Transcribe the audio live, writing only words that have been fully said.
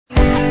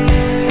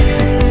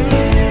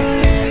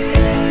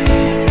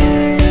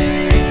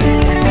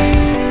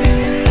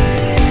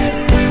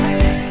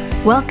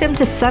Welcome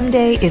to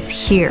Someday is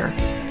Here,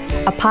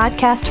 a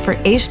podcast for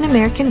Asian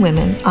American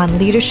women on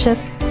leadership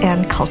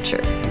and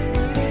culture.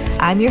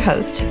 I'm your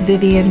host,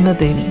 Vivian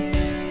Mabuni.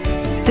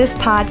 This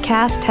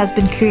podcast has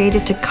been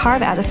created to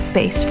carve out a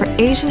space for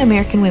Asian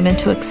American women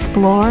to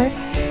explore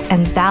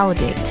and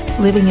validate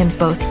living in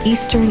both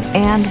Eastern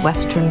and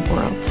Western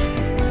worlds.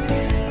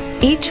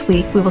 Each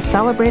week, we will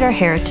celebrate our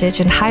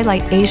heritage and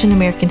highlight Asian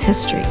American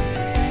history.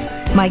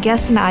 My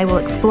guests and I will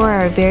explore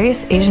our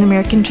various Asian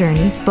American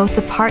journeys, both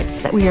the parts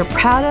that we are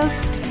proud of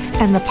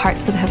and the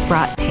parts that have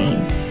brought pain.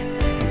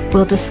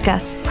 We'll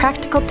discuss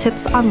practical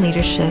tips on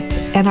leadership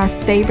and our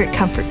favorite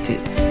comfort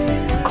foods,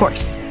 of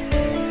course.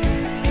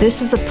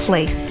 This is a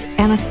place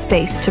and a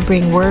space to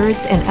bring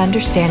words and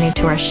understanding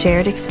to our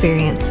shared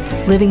experience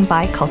living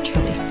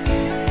biculturally.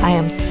 I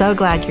am so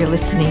glad you're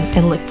listening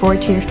and look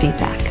forward to your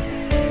feedback.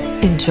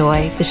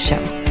 Enjoy the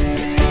show.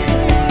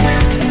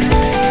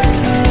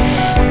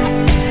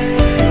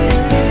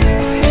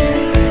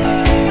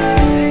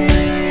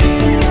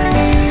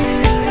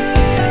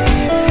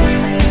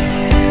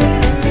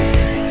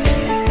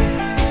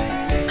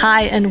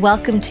 Hi, and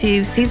welcome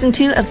to Season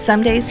 2 of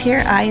Someday is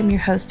Here. I am your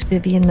host,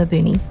 Vivian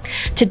Mabuni.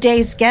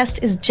 Today's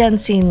guest is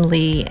Jensine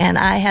Lee, and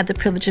I had the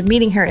privilege of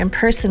meeting her in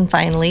person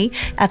finally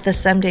at the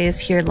Someday is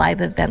Here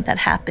live event that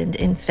happened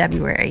in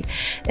February.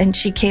 And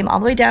she came all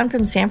the way down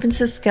from San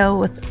Francisco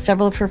with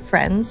several of her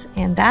friends,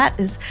 and that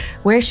is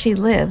where she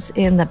lives,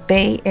 in the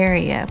Bay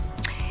Area.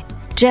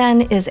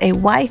 Jen is a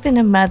wife and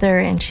a mother,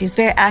 and she's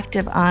very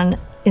active on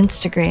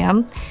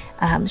Instagram.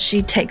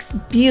 She takes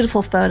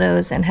beautiful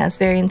photos and has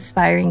very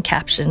inspiring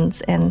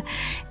captions, and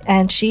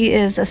she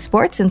is a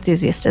sports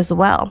enthusiast as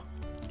well.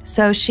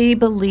 So she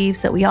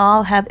believes that we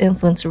all have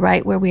influence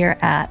right where we are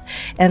at.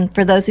 And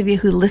for those of you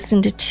who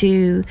listened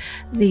to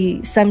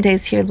the Someday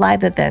is Here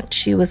live event,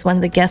 she was one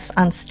of the guests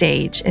on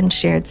stage and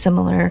shared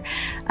similar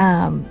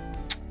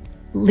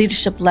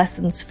leadership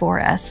lessons for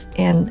us.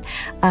 And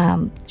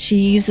she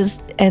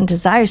uses and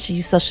desires to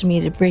use social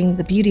media to bring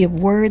the beauty of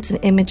words and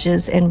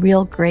images and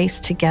real grace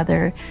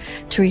together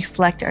to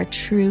reflect our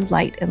true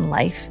light and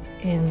life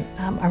in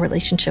our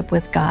relationship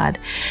with God.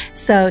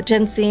 So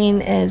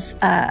Jensine is,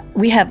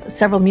 we have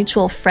several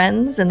mutual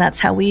friends, and that's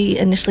how we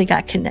initially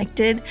got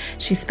connected.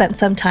 She spent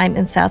some time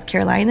in South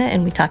Carolina,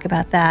 and we talk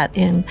about that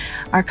in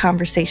our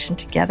conversation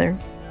together.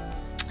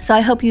 So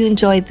I hope you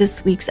enjoyed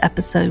this week's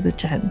episode with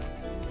Jen.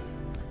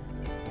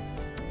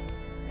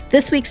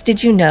 This week's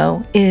Did You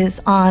Know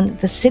is on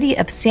the city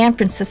of San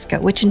Francisco,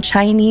 which in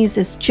Chinese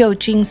is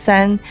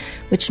Jiujingsan,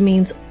 which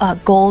means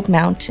Gold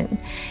Mountain.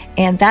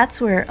 And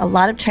that's where a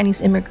lot of Chinese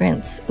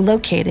immigrants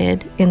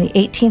located in the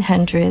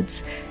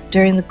 1800s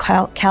during the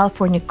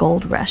California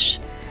Gold Rush.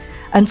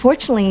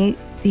 Unfortunately,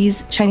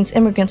 these Chinese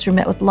immigrants were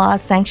met with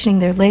laws sanctioning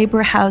their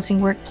labor,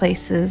 housing,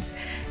 workplaces,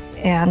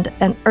 and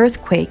an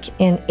earthquake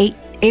in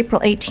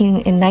April 18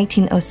 in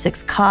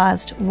 1906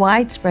 caused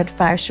widespread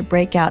fires to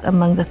break out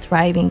among the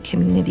thriving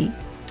community.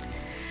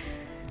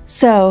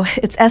 So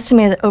it's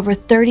estimated that over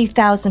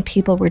 30,000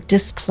 people were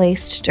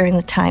displaced during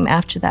the time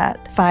after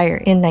that fire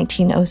in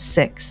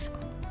 1906.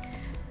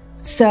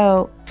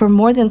 So for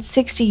more than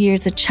 60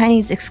 years, the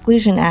Chinese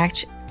Exclusion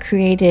Act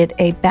created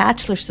a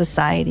bachelor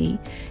society,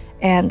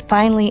 and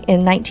finally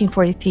in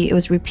 1943 it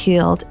was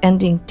repealed,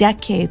 ending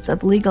decades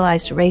of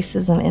legalized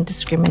racism and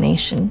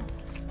discrimination.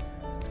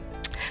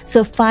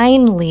 So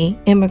finally,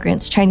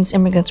 Chinese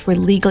immigrants were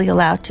legally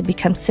allowed to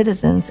become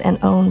citizens and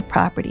own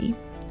property.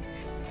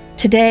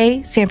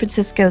 Today, San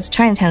Francisco's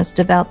Chinatown has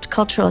developed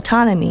cultural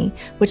autonomy,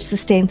 which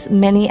sustains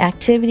many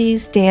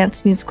activities,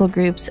 dance, musical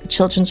groups, a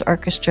children's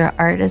orchestra,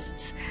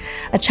 artists,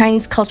 a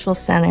Chinese cultural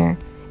center,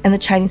 and the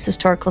Chinese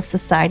Historical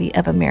Society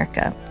of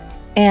America.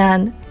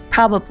 And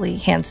probably,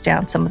 hands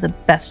down, some of the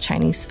best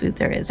Chinese food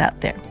there is out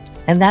there.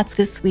 And that's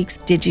this week's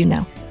Did You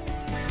Know?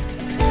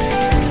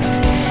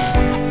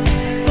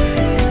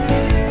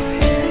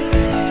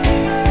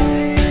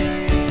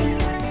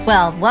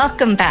 Well,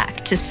 welcome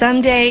back to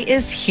Someday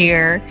is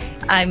Here.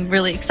 I'm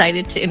really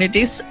excited to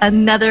introduce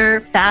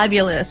another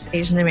fabulous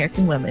Asian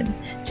American woman.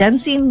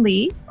 Jensine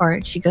Lee,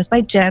 or she goes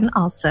by Jen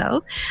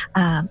also,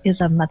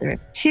 is a mother of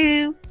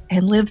two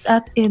and lives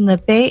up in the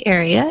Bay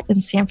Area,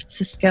 in San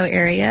Francisco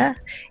area.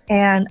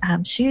 And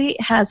she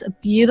has a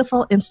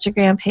beautiful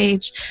Instagram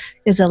page,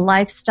 is a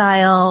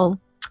lifestyle,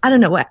 I don't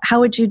know,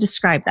 how would you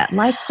describe that?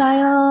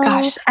 Lifestyle?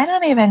 Gosh, I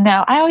don't even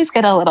know. I always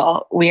get a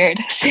little weird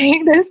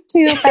saying this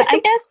too, but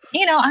I guess,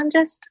 I'm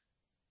just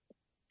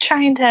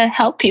trying to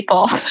help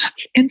people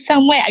in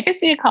some way. I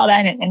guess you could call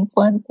that an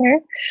influencer,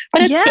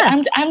 but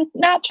it's, I'm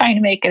not trying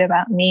to make it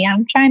about me.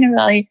 I'm trying to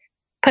really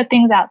put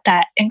things out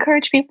that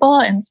encourage people,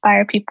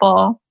 inspire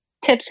people,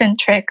 tips and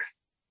tricks,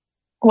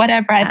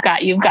 whatever I've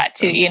got, you've got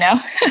to,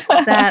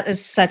 That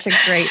is such a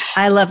great,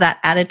 I love that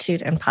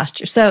attitude and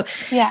posture. So,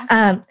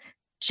 yeah.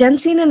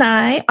 Jensine and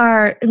I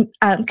are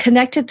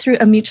connected through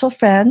a mutual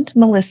friend,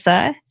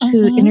 Melissa,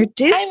 who Hi,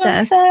 introduced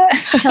us. Melissa.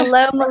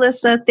 Hello,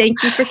 Melissa.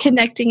 Thank you for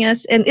connecting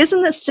us. And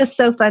isn't this just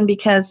so fun?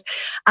 Because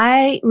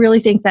I really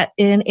think that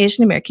in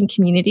Asian American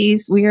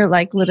communities, we are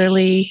like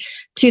literally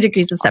 2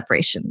 degrees of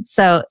separation.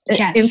 So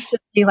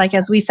instantly, like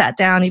as we sat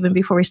down, even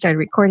before we started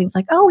recording, it's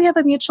like, oh, we have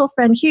a mutual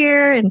friend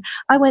here. And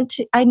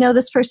I know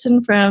this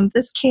person from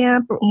this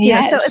camp.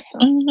 Yes. So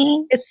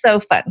it's so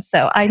fun.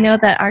 So I know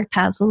that our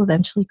paths will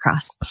eventually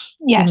cross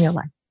in real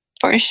life.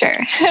 For sure.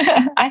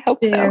 I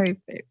hope so.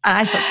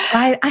 I hope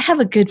so. I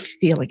have a good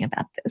feeling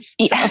about this.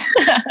 Yeah.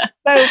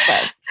 So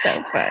fun.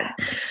 So fun.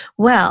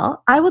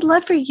 Well, I would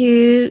love for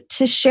you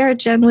to share,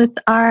 Jen, with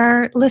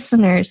our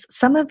listeners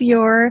some of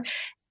your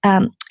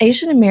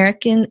Asian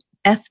American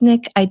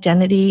ethnic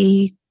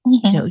identity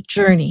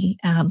journey.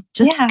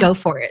 Go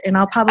for it. And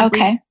I'll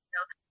probably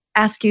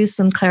ask you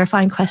some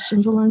clarifying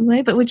questions along the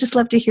way, but we'd just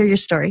love to hear your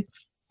story.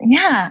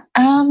 Yeah.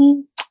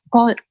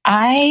 Well,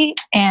 I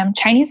am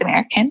Chinese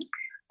American.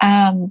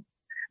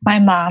 My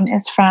mom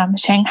is from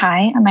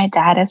Shanghai and my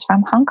dad is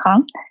from Hong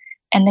Kong,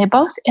 and they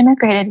both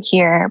immigrated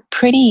here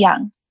pretty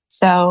young.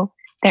 So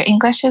their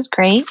English is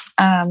great.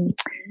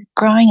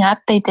 Growing up,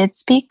 they did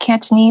speak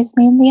Cantonese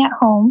mainly at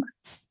home,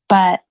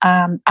 but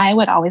I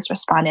would always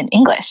respond in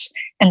English.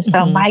 And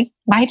so my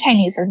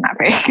Chinese is not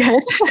very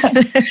good,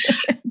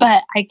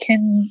 but I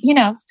can,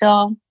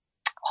 still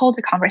hold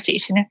a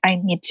conversation if I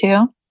need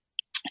to.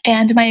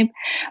 And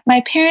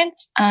my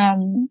parents,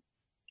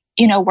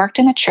 worked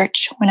in the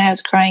church when I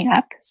was growing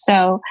up.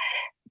 So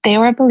they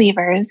were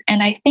believers.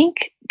 And I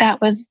think that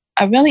was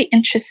a really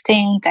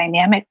interesting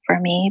dynamic for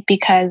me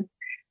because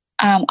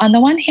on the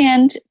one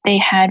hand, they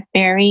had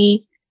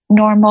very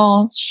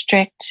normal,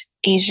 strict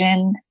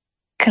Asian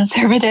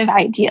conservative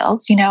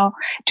ideals,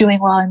 doing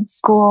well in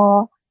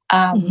school,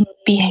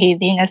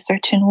 behaving a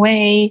certain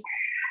way,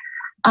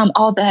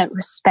 all the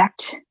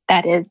respect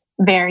that is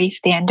very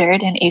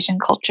standard in Asian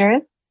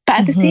cultures. But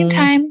at the same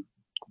time,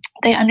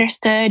 they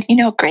understood,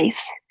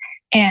 grace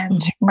and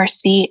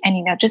mercy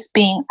and, just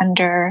being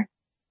under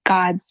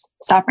God's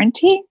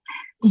sovereignty.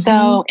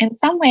 So in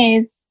some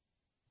ways,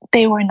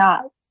 they were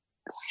not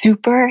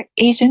super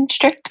Asian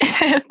strict,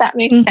 if that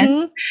makes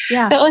sense.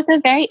 Yeah. So it was a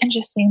very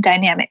interesting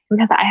dynamic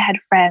because I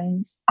had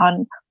friends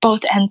on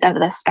both ends of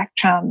the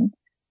spectrum,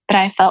 but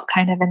I felt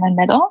kind of in the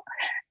middle.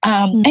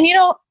 And,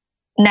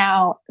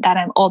 now that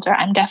I'm older,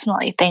 I'm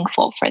definitely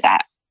thankful for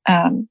that.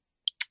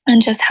 And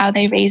just how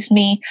they raised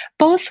me,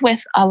 both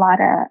with a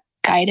lot of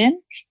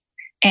guidance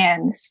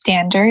and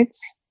standards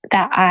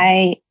that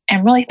I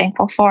am really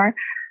thankful for,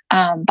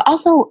 but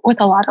also with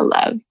a lot of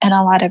love and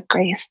a lot of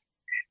grace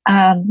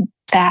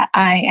that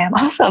I am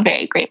also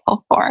very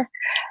grateful for.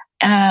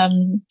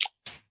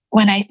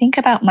 When I think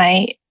about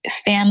my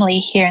family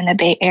here in the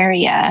Bay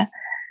Area,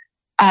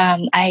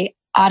 I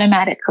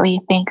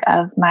automatically think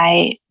of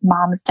my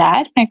mom's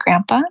dad, my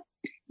grandpa,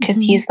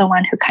 because he's the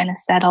one who kind of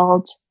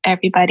settled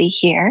everybody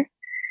here.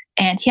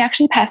 And he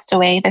actually passed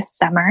away this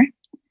summer.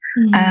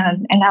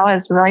 And that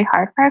was really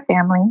hard for our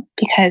family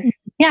because,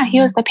 he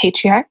was the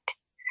patriarch.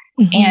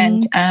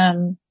 And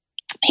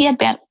he had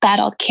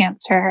battled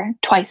cancer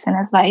twice in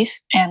his life.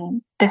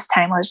 And this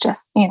time was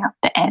just,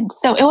 the end.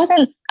 So it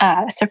wasn't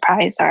a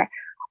surprise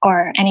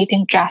or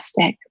anything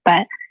drastic,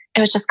 but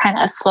it was just kind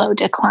of a slow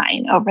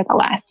decline over the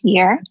last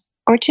year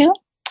or two.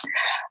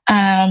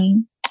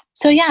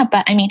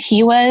 But I mean,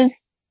 he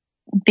was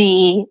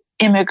the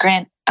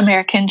immigrant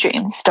American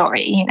dream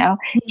story,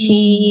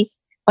 He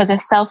was a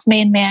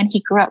self-made man.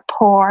 He grew up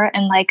poor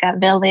in like a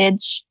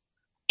village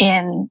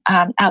in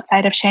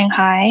outside of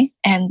Shanghai,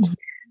 and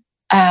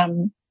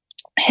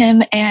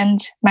him and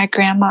my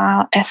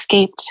grandma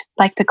escaped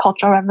like the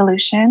Cultural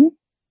Revolution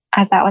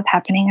as that was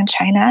happening in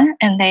China,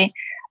 and they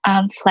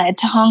fled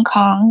to Hong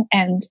Kong.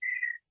 And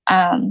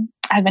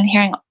I've been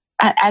hearing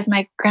as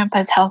my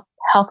grandpa's health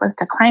was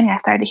declining, I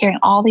started hearing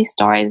all these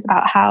stories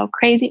about how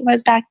crazy it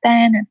was back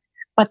then and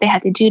what they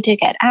had to do to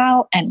get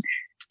out. And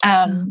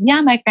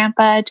my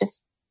grandpa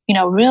just,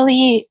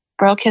 really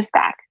broke his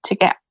back to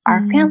get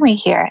our family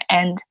here.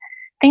 And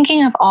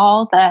thinking of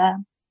all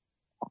the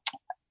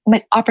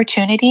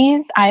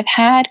opportunities I've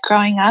had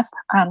growing up,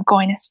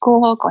 going to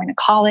school, going to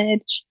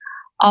college,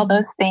 all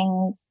those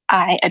things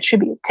I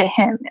attribute to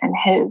him and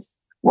his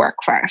work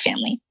for our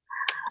family.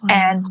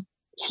 And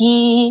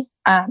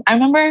I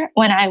remember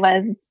when I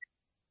was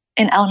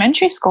in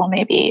elementary school,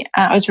 maybe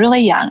I was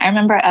really young. I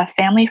remember a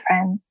family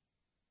friend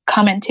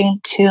commenting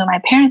to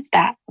my parents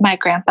that my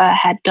grandpa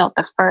had built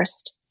the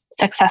first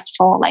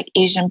successful like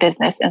Asian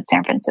business in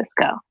San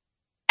Francisco.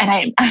 And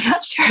I'm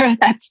not sure if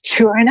that's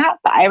true or not,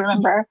 but I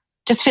remember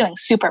just feeling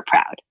super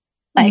proud.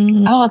 Like,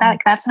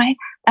 that's my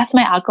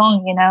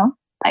agong,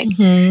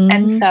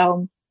 And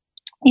so,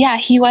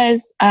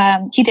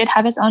 he did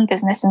have his own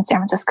business in San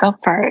Francisco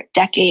for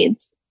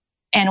decades.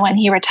 And when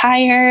he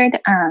retired,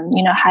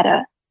 had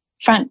a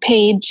front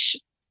page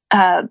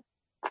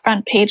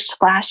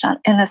splash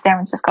in the San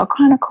Francisco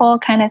Chronicle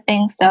kind of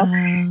thing. So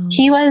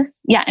he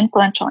was,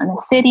 influential in the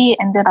city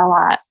and did a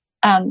lot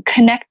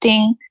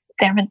connecting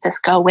San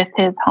Francisco with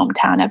his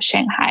hometown of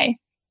Shanghai.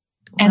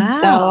 And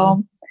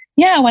so,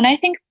 when I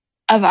think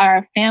of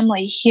our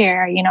family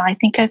here, I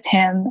think of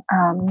him,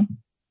 and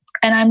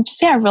I'm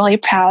just really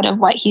proud of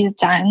what he's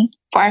done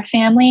for our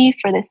family,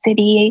 for the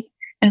city,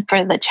 and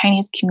for the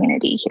Chinese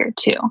community here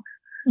too.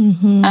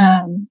 Mm-hmm.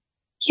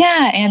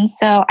 And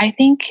so I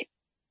think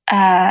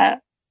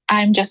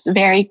I'm just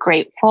very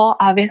grateful,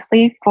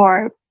 obviously,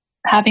 for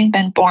having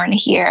been born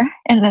here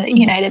in the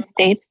United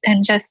States,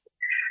 and just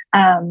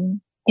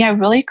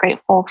really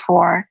grateful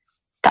for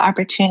the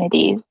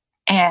opportunities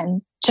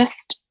and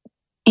just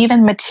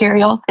even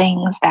material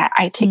things that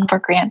I take for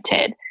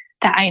granted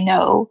that I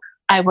know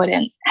I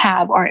wouldn't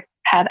have or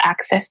have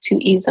access to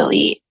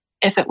easily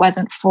if it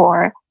wasn't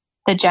for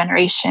the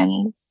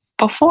generations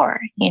before,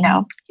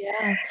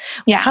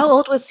 Yeah. How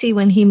old was he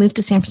when he moved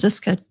to San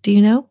Francisco? Do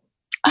you know?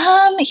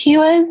 He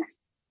was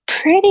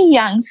pretty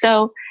young.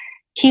 So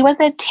he was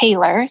a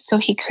tailor. So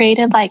he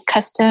created like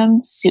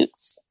custom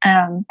suits.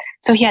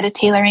 So he had a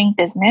tailoring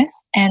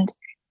business. And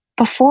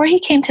before he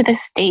came to the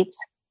States,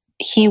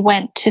 he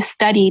went to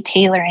study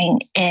tailoring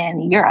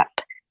in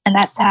Europe. And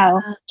that's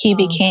how he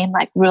became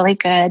like really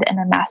good and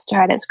a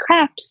master at his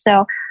craft.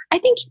 So I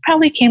think he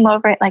probably came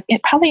over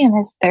probably in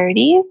his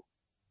 30s.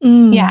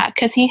 Yeah,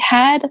 because he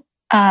had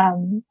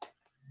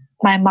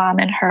my mom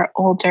and her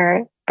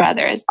older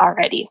brothers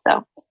already.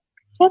 So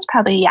he was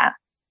probably,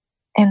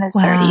 in his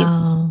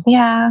 30s.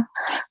 Yeah.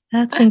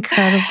 That's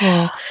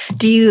incredible.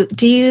 Do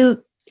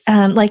you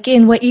like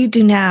in what you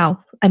do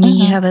now? I mean,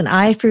 you have an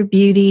eye for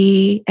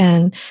beauty,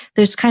 and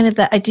there's kind of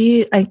that.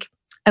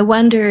 I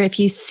wonder if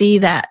you see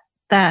that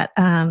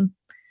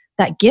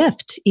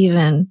gift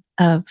even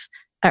of,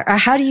 or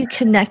how do you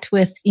connect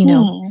with,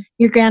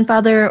 your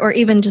grandfather, or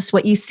even just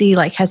what you see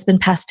like has been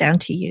passed down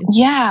to you?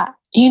 Yeah.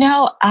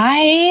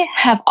 I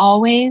have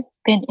always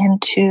been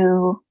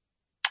into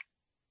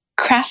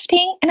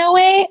crafting in a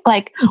way,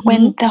 like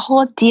when the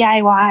whole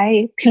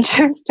DIY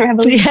Pinterest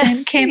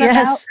revolution came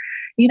about,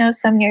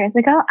 some years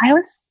ago, I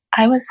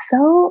was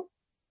so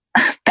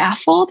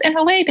baffled in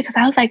a way, because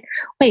I was like,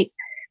 wait,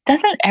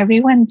 doesn't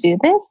everyone do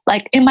this?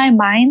 Like in my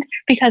mind,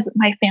 because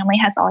my family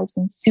has always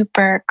been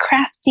super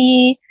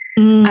crafty,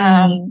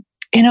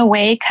 in a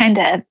way, kind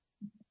of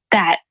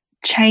that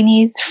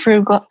Chinese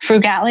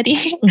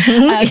frugality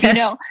of,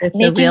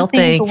 making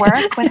things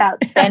work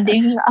without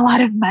spending a lot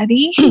of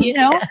money,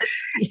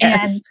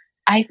 And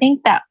I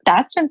think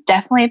that's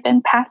definitely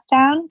been passed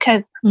down,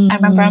 because I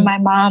remember my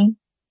mom,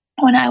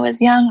 when I was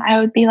young, I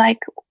would be like,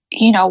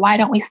 why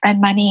don't we spend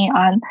money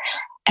on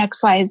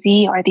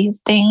XYZ or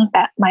these things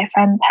that my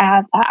friends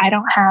have that I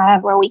don't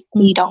have, or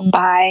we don't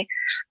buy.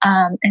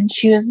 And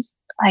she was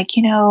like,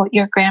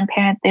 your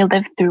grandparents, they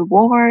lived through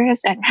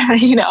wars and,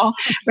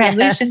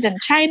 revolutions in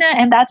China.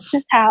 And that's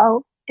just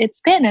how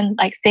it's been. And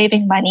like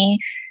saving money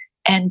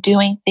and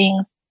doing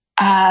things,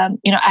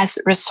 as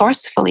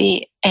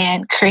resourcefully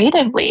and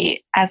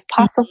creatively as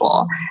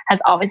possible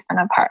has always been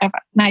a part of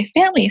my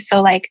family.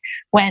 So like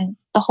when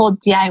the whole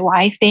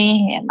DIY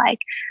thing and like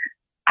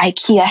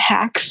IKEA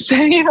hacks,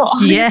 all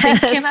these things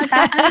came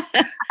about,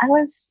 I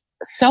was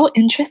so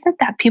interested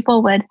that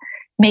people would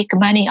make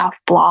money off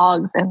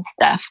blogs and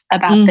stuff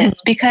about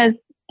this, because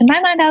in my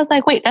mind, I was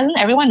like, wait, doesn't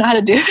everyone know how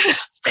to do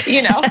this?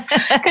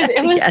 Because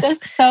it was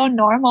just so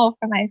normal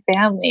for my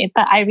family.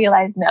 But I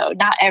realized, no,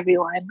 not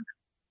everyone.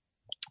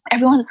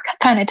 Everyone's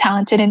kind of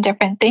talented in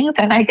different things.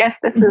 And I guess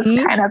this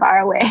is kind of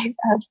our way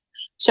of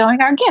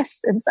showing our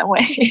gifts in some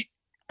way.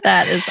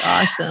 That is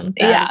awesome.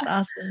 That is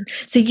awesome.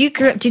 So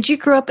did you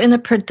grow up in a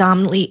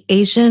predominantly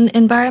Asian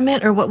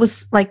environment, or what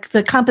was like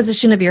the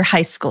composition of your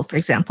high school, for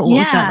example? What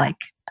was that like?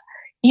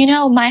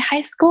 My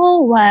high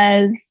school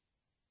was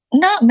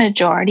not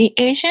majority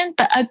Asian,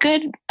 but a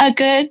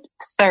good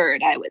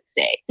third, I would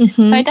say.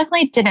 So I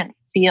definitely didn't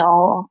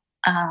feel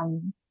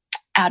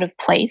out of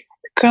place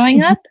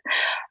growing up.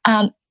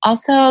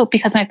 Also,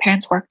 because my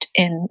parents worked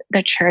in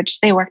the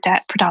church, they worked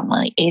at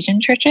predominantly Asian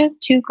churches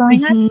too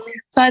growing up.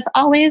 So I was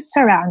always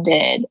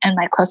surrounded, and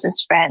my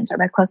closest friends or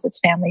my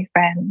closest family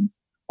friends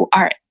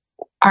are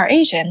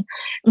Asian.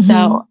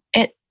 So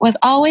it was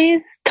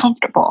always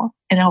comfortable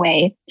in a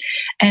way.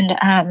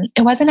 And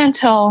it wasn't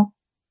until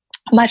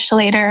much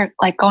later,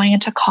 like going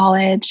into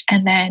college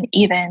and then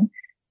even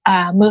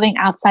moving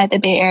outside the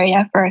Bay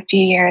Area for a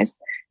few years,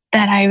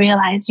 that I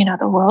realized,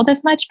 the world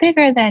is much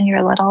bigger than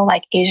your little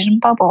like Asian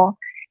bubble.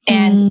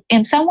 And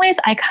in some ways,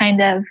 I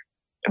kind of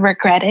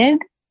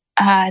regretted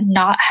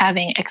not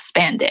having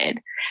expanded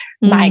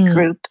my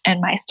group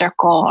and my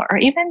circle, or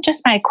even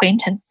just my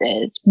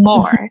acquaintances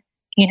more,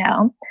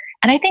 And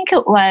I think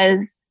it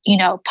was,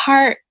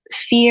 part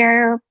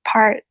fear,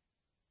 part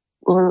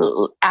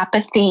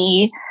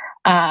apathy,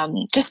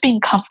 just being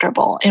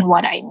comfortable in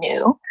what I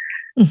knew.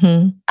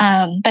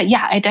 But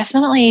yeah, I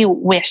definitely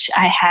wish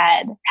I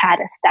had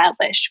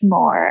established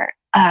more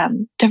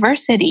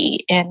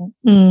diversity in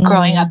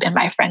growing up in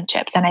my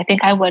friendships. And I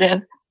think I would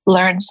have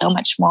learned so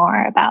much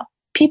more about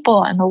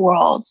people and the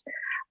world.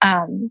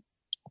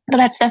 But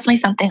that's definitely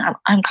something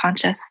I'm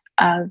conscious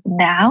of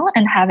now.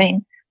 And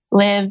having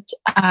lived,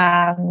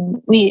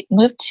 we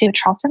moved to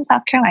Charleston,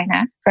 South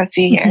Carolina for a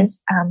few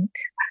years,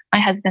 my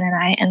husband and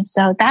I. And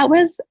so that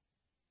was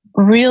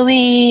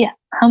really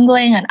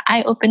humbling and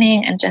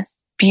eye-opening and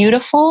just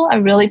beautiful,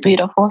 a really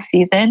beautiful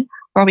season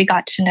where we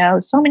got to know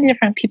so many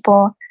different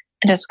people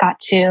and just got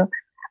to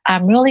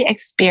really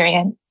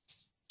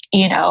experience,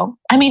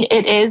 I mean,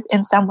 it is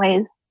in some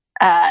ways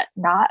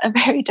not a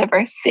very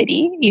diverse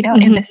city,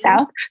 in the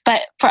South,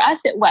 but for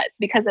us it was,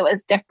 because it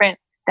was different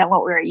than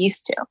what we were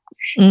used to.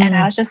 And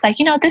I was just like,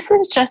 this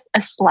is just a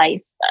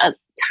slice, a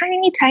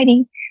tiny,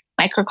 tiny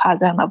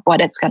microcosm of what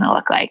it's going to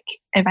look like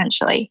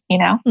eventually,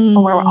 where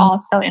we're all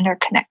so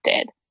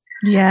interconnected.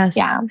 Yes.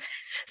 Yeah.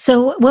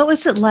 So what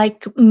was it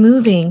like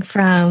moving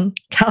from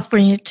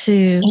California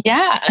to,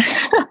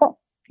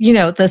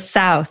 the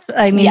South?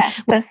 I mean,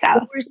 yes, the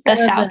South,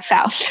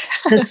 South.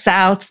 The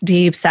South,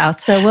 deep South.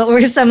 So what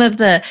were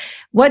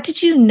what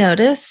did you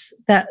notice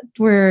that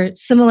were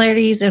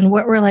similarities and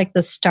what were like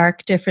the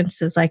stark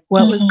differences? Like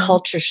what was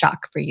culture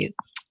shock for you?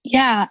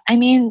 Yeah. I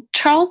mean,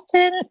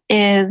 Charleston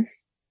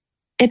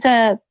it's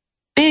a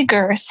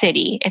bigger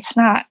city. It's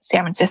not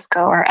San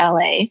Francisco or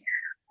LA,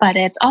 but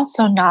it's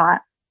also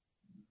not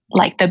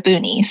like the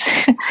boonies.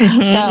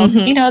 So,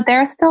 there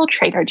are still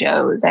Trader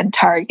Joe's and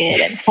Target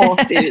and Whole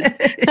Foods.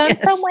 So in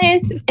some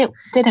ways it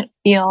didn't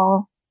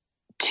feel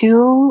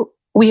too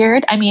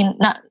weird. I mean,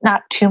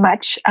 not too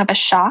much of a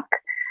shock.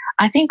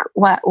 I think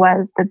what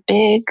was the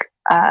big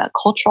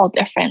cultural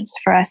difference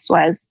for us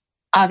was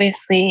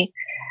obviously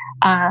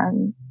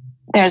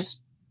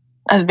there's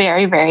a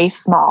very, very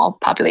small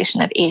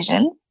population of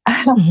Asians,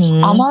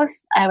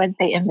 almost, I would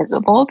say,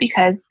 invisible,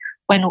 because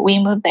when we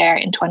moved there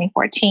in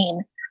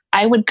 2014,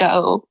 I would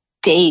go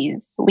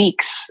days,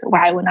 weeks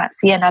where I would not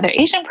see another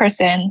Asian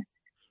person,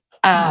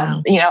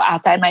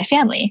 outside my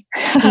family.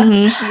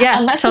 Yeah,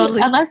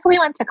 unless we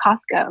went to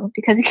Costco,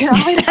 because you can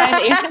always find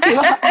Asian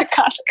people at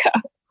Costco.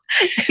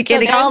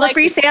 Getting all the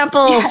free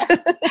samples.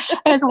 Yes.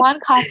 There's one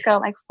Costco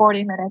like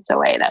 40 minutes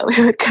away that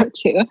we would go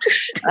to.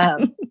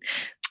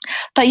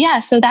 But yeah,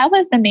 so that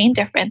was the main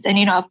difference.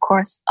 And, of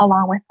course,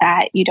 along with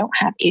that, you don't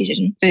have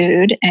Asian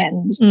food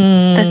and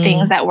the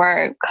things that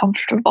were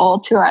comfortable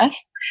to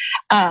us.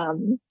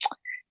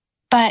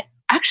 But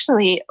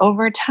actually,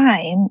 over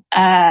time,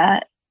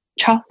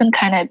 Charleston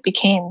kind of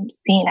became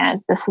seen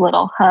as this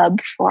little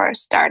hub for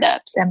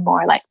startups and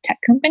more like tech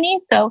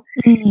companies. So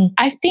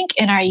I think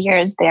in our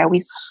years there,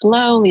 we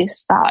slowly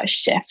saw a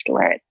shift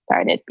where it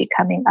started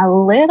becoming a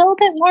little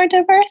bit more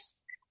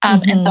diverse.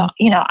 And so,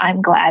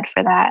 I'm glad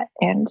for that.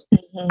 And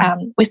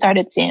we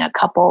started seeing a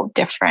couple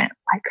different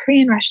like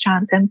Korean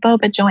restaurants and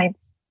boba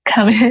joints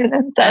come in.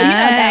 And so,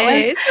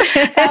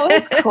 that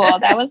was cool.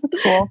 That was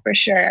cool for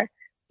sure.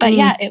 But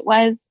yeah, it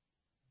was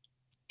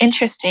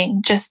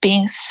interesting just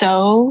being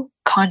so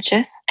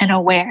conscious and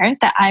aware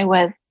that I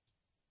was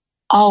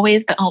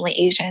always the only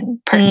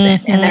Asian person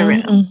in the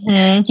room,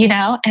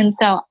 And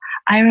so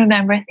I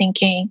remember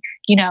thinking,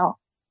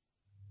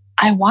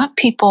 I want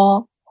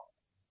people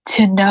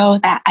to know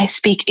that I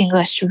speak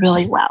English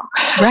really well.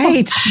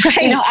 Right.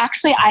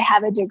 Actually, I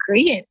have a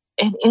degree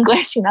in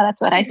English.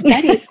 That's what I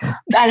studied.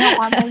 I don't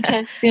want them to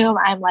assume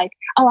I'm like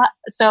a lot.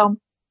 So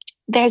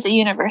there's a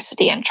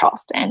university in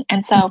Charleston.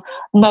 And so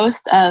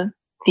most of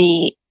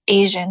the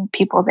Asian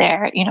people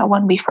there,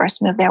 when we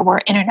first moved there,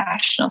 were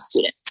international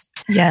students.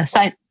 Yes.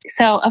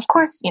 So of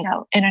course,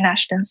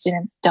 international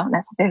students don't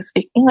necessarily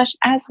speak English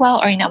as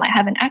well, or, might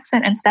have an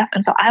accent and stuff.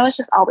 And so I was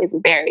just always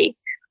very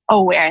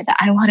aware that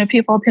I wanted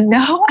people to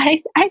know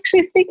I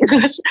actually speak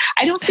English.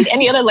 I don't speak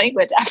any other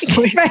language,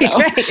 actually.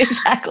 Right,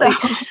 exactly.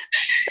 So,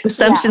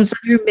 assumptions that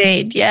are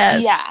made,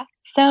 yes. Yeah.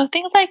 So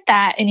things like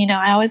that. And,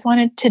 I always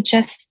wanted to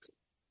just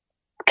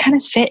kind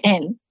of fit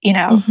in,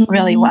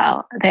 really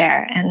well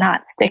there and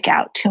not stick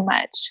out too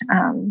much.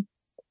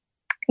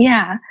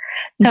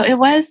 So it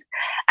was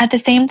at the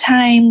same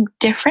time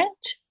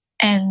different.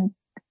 And,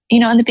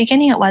 in the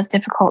beginning, it was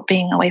difficult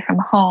being away from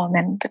home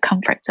and the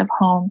comforts of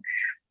home.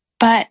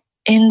 But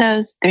in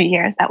those 3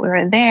 years that we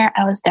were there,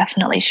 I was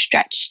definitely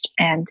stretched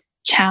and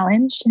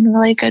challenged in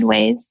really good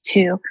ways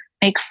to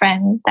make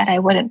friends that I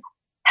wouldn't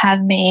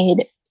have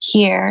made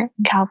here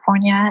in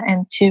California,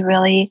 and to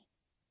really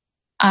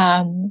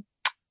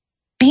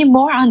be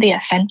more on the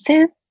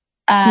offensive,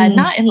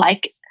 not in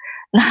like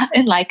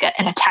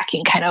an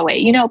attacking kind of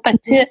way,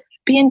 but to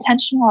be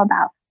intentional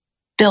about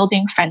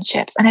building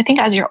friendships. And I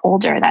think as you're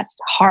older, that's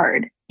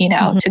hard,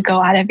 to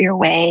go out of your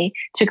way,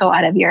 to go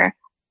out of your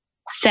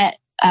set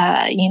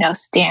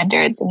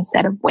standards and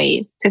set of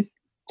ways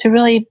to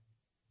really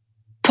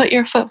put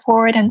your foot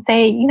forward and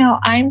say,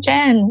 I'm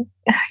Jen,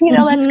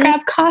 let's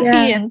grab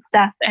coffee and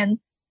stuff. And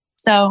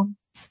so,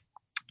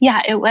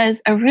 it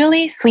was a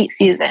really sweet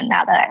season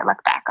now that I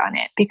look back on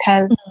it,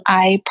 because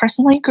I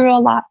personally grew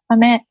a lot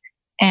from it,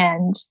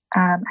 and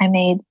I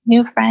made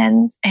new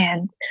friends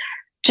and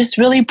just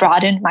really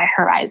broadened my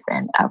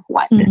horizon of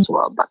what this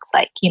world looks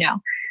like,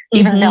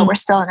 even though we're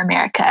still in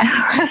America.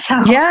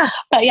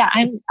 But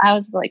I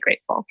was really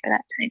grateful for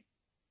that time.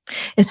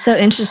 It's so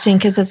interesting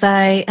because as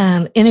I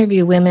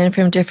interview women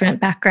from different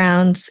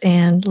backgrounds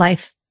and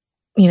life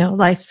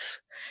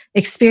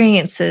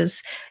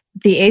experiences,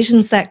 the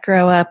Asians that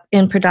grow up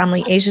in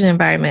predominantly Asian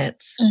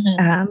environments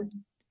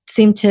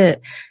seem to,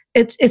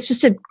 it's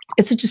just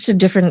a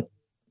different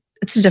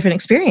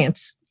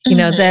experience, you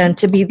know, than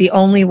to be the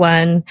only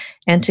one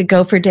and to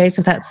go for days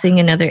without seeing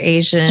another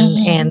Asian.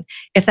 And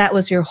if that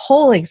was your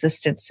whole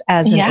existence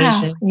as an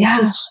Asian,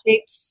 it just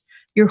shapes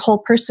your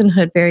whole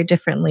personhood very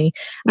differently.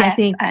 I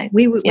think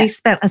we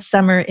spent a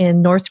summer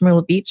in North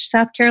Myrtle Beach,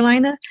 South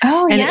Carolina.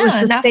 Oh, and it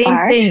was the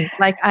same thing.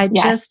 Like I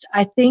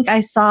think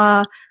I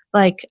saw,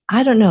 like,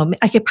 I don't know,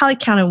 I could probably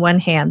count in one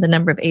hand the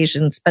number of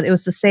Asians, but it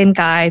was the same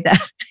guy that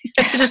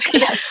just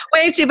kind of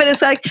waved to. But it's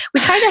like,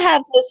 we kind of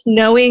have this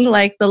knowing,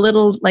 like the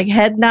little like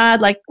head nod,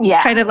 like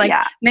kind of like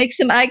make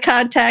some eye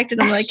contact. And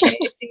I'm like, hey,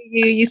 I see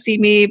you, you see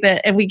me,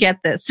 and we get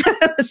this.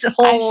 I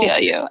feel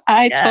you.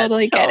 I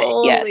totally get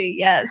it.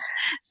 Yes.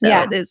 So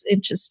it is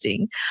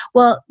interesting.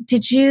 Well,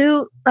 did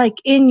you, like,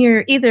 in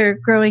your either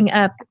growing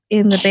up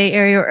in the Bay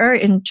Area or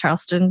in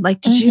Charleston,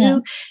 like, did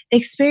you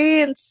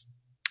experience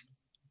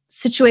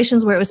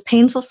situations where it was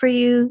painful for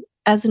you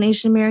as an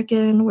Asian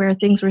American, where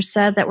things were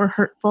said that were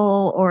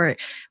hurtful, or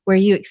where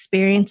you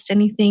experienced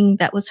anything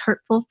that was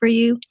hurtful for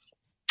you?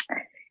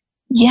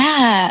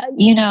 Yeah,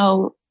 you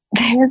know,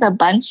 there's a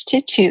bunch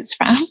to choose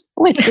from,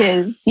 which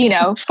is, you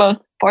know,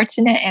 both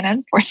fortunate and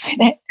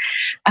unfortunate.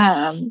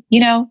 You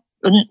know,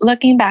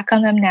 looking back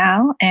on them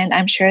now, and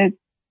I'm sure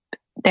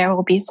there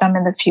will be some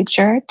in the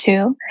future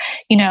too,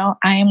 you know,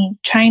 I'm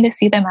trying to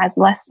see them as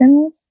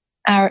lessons,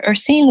 or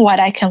seeing what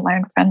I can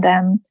learn from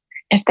them,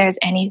 if there's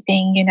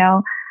anything, you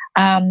know.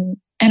 And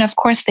of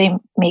course, they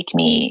make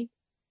me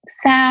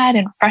sad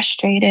and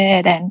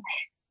frustrated and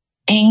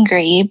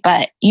angry.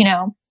 But, you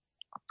know,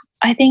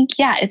 I think,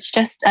 it's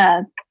just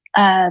a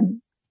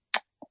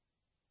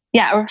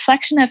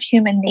reflection of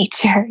human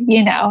nature,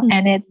 you know,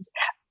 and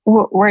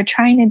we're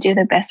trying to do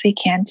the best we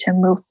can to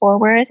move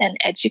forward and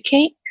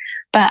educate.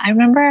 But I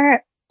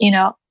remember, you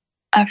know,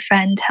 a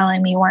friend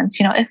telling me once,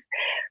 you know,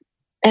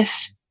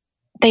 if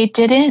they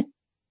didn't,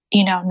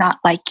 you know, not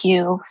like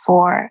you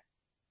for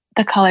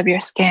the color of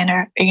your skin,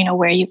 or, you know,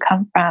 where you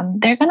come from,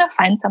 they're going to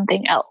find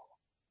something else,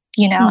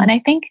 you know? And I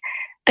think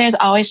there's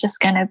always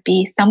just going to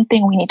be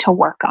something we need to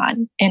work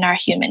on in our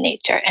human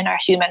nature, in our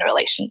human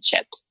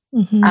relationships,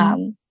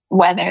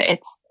 whether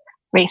it's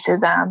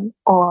racism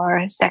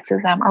or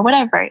sexism or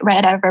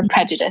whatever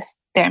prejudice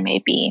there may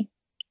be.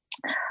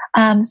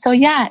 So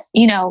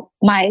you know,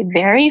 my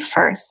very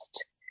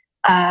first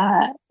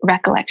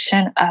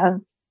recollection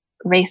of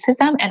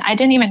racism, and I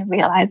didn't even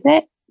realize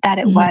that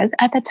it was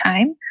at the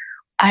time.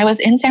 I was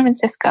in San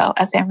Francisco,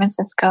 a San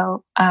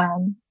Francisco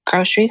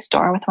grocery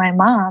store with my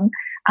mom.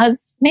 I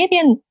was maybe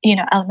in, you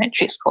know,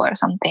 elementary school or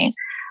something,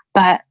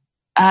 but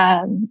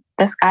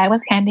this guy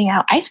was handing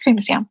out ice cream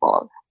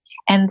samples,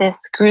 and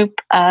this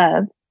group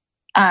of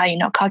you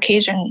know,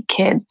 Caucasian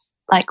kids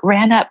like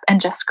ran up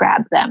and just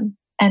grabbed them,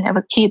 and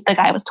the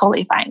guy was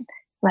totally fine.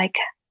 Like,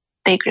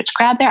 they just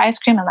grabbed their ice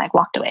cream and like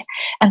walked away.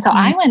 And so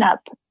I went up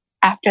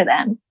after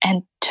them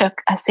and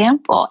took a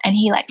sample, and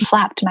he like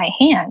slapped my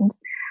hand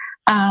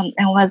and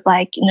was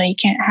like, you know, you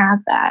can't have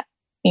that,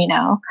 you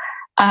know.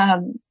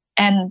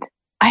 And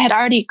I had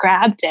already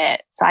grabbed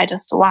it, so I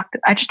just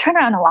turned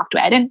around and walked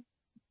away. I didn't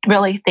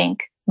really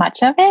think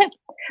much of it,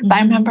 but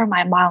I remember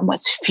my mom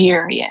was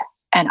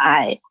furious, and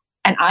I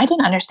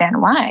didn't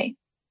understand why.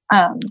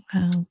 And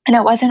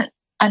it wasn't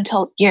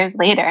until years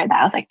later that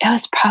I was like, it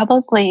was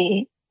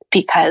probably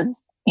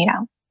because, you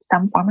know,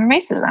 some form of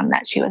racism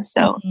that she was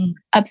so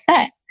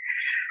upset.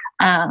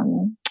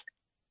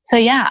 So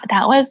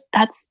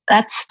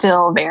that's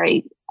still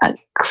very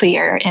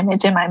clear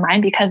image in my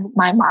mind, because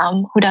my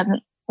mom, who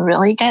doesn't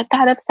really get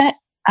that upset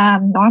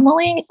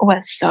normally,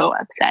 was so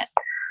upset.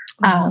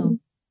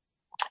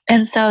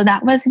 And so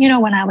that was, you know,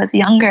 when I was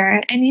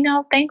younger, and, you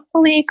know,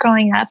 thankfully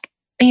growing up,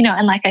 you know,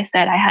 and like I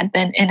said, I had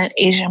been in an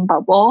Asian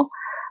bubble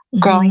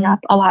growing up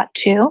a lot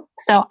too.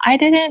 So I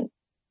didn't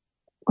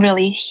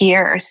really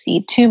hear or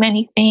see too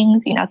many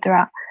things, you know,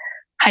 throughout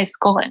high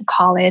school and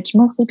college,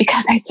 mostly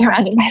because I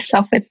surrounded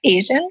myself with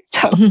Asians.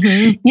 So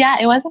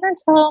it wasn't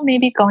until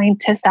maybe going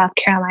to South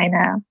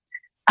Carolina,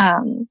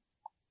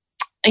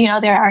 you know,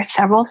 there are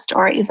several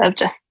stories of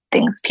just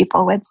things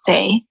people would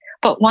say.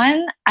 But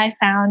one I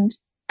found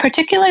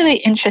particularly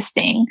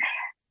interesting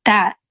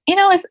that, you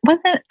know,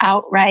 wasn't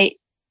outright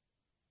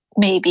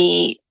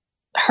maybe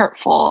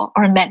hurtful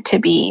or meant to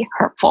be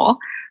hurtful.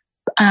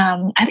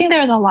 I think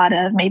there was a lot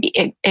of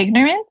maybe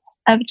ignorance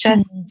of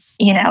just,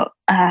 you know,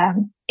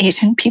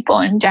 Asian people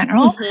in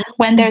general,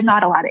 when there's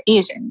not a lot of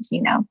Asians,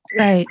 you know.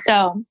 Right.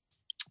 So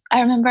I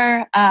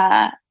remember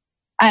I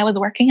was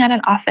working at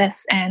an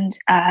office, and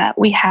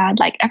we had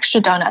like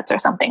extra donuts or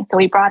something. So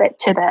we brought it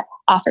to the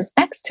office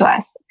next to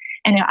us.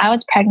 And, you know, I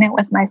was pregnant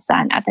with my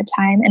son at the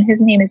time, and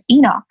his name is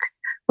Enoch,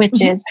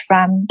 which is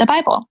from the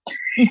Bible.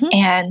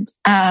 And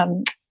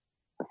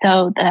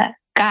so the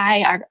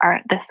guy,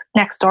 this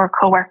next door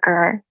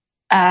coworker,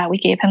 we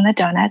gave him the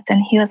donuts,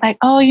 and he was like,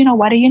 "Oh, you know,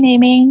 what are you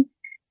naming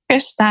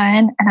your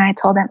son?" And I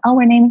told him, "Oh,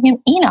 we're naming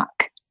him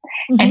Enoch."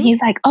 And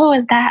he's like, "Oh,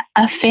 is that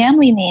a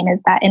family name?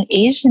 Is that an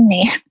Asian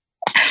name?"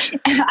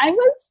 And I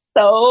was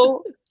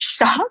so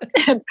shocked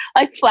and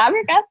like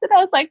flabbergasted. I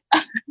was like,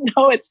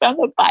 no, it's from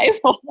the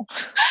Bible.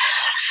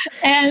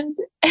 And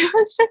it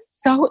was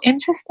just so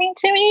interesting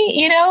to me,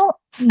 you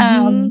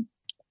know,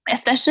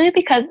 especially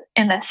because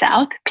in the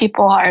South,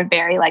 people are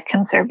very like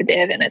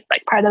conservative and it's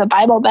like part of the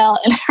Bible Belt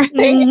and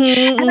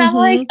everything. And I'm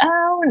like,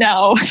 oh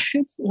no,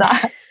 it's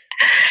not.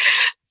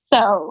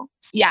 So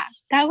yeah,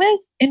 that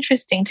was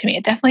interesting to me.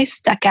 It definitely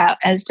stuck out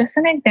as just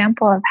an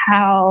example of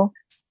how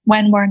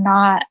when we're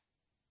not,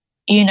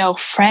 you know,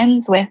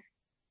 friends with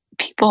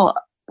people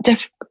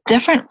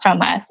different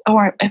from us,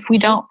 or if we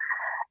don't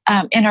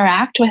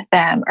interact with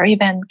them or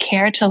even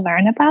care to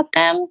learn about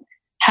them,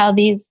 how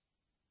these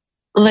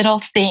little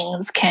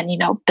things can, you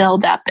know,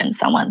 build up in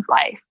someone's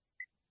life.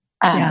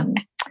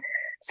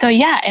 So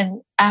yeah,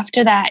 and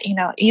after that, you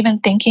know, even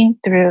thinking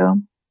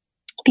through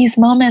these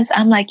moments,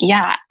 I'm like,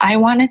 yeah, I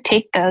want to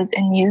take those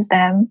and use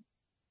them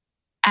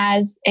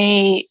as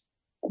a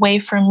way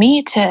for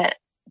me to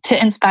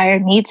inspire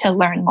me to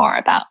learn more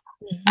about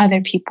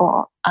other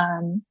people,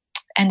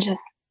 and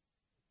just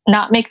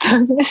not make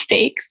those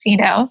mistakes, you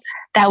know,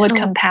 that would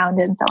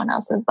compound in someone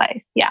else's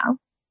life. Yeah.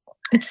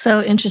 It's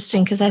so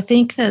interesting because I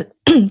think that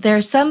there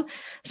are some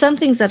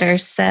things that are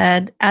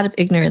said out of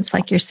ignorance,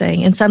 like you're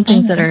saying, and some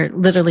things that are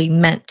literally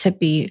meant to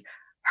be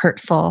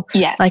hurtful.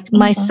 Yes. Like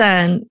my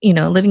son, you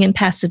know, living in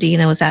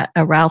Pasadena, was at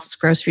a Ralph's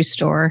grocery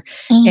store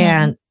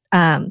and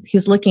he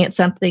was looking at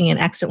something and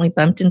accidentally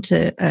bumped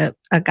into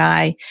a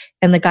guy,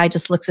 and the guy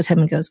just looks at him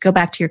and goes, "Go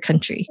back to your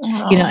country."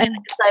 You know, and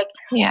it's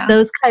like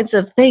those kinds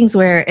of things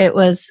where it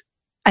was,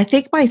 I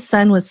think my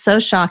son was so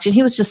shocked and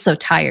he was just so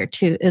tired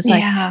too. It's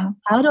like,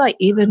 how do I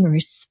even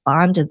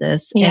respond to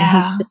this? And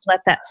he's just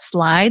let that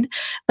slide.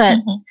 But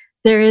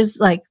there is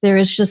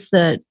just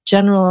the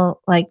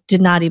general, like,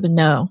 did not even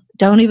know,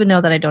 don't even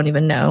know that I don't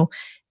even know.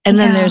 And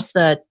then there's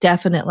the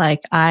definite,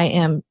 like, I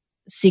am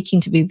seeking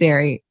to be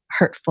very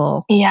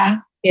hurtful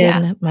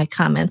in my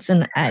comments.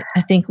 And I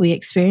think we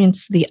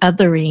experience the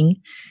othering,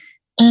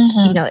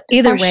 you know,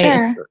 either way,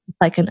 it's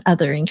like an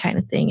othering kind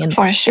of thing. And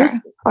for sure.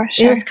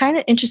 It was kind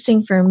of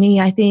interesting for me.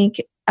 I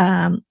think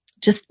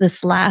just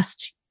this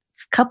last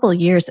couple of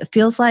years, it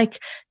feels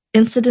like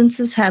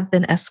incidences have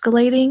been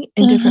escalating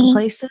in different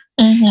places.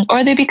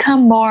 Or they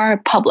become more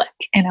public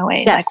in a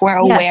way, like we're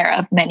aware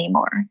of many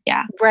more.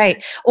 Yeah.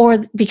 Right.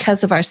 Or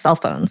because of our cell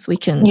phones, we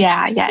can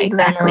exactly.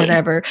 or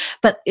whatever.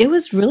 But it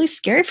was really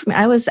scary for me.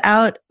 I was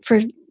out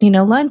for, you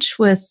know, lunch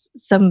with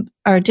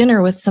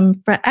dinner with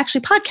some actually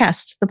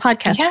the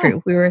podcast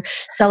crew. We were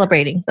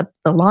celebrating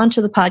the launch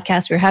of the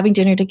podcast. We were having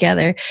dinner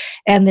together,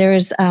 and there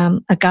was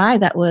a guy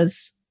that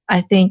was, I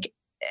think,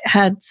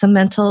 had some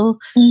mental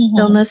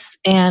illness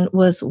and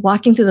was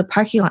walking through the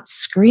parking lot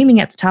screaming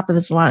at the top of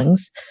his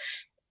lungs.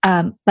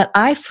 But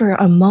I, for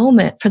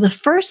the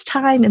first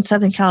time in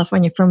Southern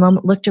California, for a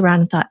moment looked around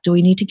and thought, do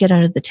we need to get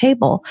under the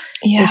table?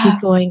 Is he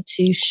going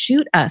to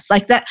shoot us?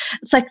 Like that.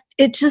 It's like,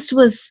 it just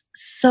was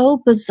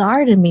so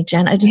bizarre to me,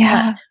 Jen. I just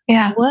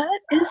thought,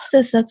 what is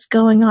this that's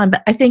going on?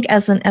 But I think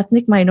as an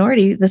ethnic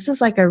minority, this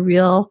is like a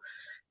real,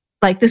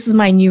 like, this is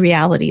my new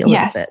reality a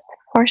little bit.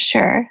 For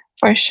sure.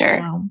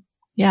 So,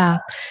 yeah,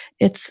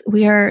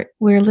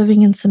 we're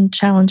living in some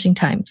challenging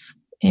times.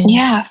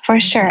 For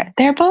sure.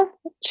 They're both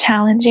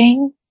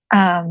challenging.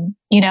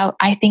 You know,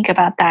 I think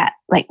about that,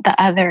 like the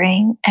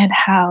othering, and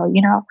how,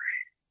 you know,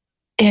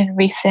 in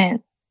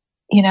recent,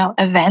 you know,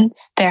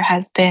 events, there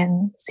has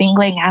been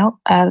singling out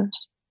of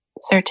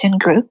certain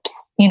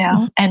groups, you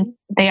know, and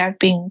they are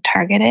being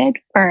targeted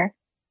for,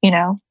 you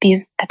know,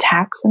 these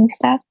attacks and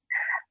stuff.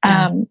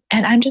 And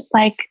I'm just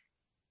like,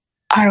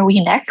 are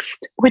we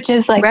next? Which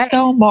is like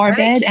so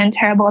morbid and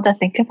terrible to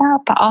think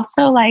about, but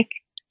also like,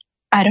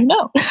 I don't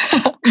know.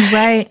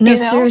 Right. No,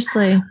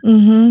 seriously.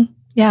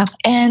 Yeah.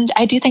 And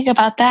I do think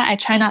about that. I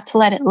try not to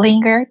let it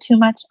linger too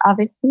much,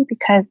 obviously,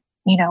 because,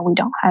 you know, we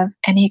don't have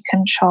any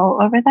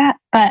control over that.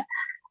 But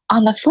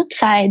on the flip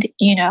side,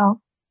 you know,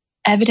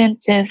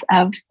 evidences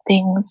of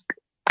things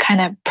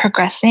kind of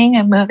progressing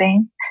and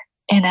moving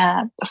in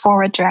a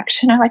forward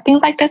direction are like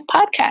things like this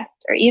podcast,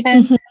 or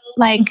even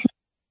like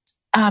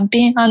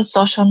being on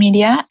social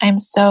media. I'm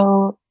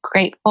so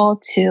grateful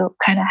to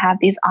kind of have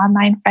these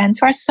online friends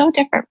who are so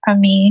different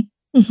from me.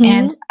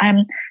 And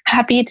I'm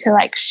happy to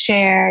like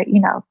share, you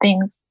know,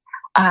 things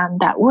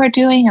that we're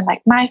doing, and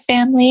like my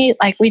family.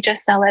 Like, we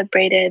just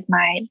celebrated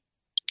my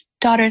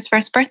daughter's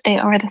first birthday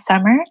over the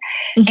summer.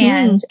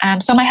 And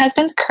so my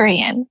husband's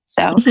Korean.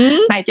 So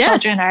my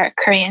children are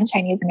Korean,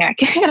 Chinese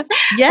American,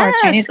 or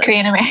Chinese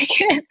Korean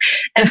American.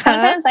 And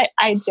sometimes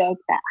I joke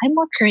that I'm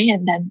more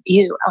Korean than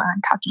you when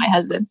I'm talking to my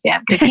husband,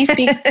 Sam, because he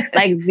speaks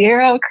like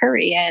zero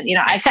Korean. You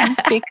know, I can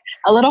speak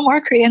a little more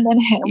Korean than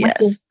him,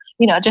 which is,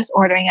 you know, just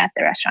ordering at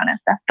the restaurant and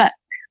stuff. But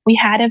we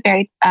had a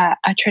very a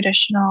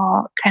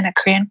traditional kind of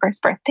Korean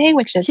first birthday,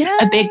 which is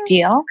a big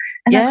deal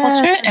in the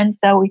culture. And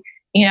so we,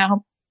 you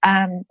know,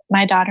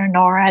 my daughter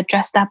Nora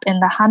dressed up in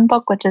the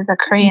hanbok, which is a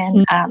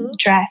Korean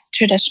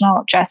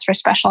traditional dress for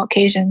special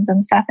occasions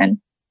and stuff. And,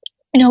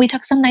 you know, we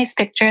took some nice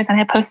pictures and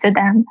I posted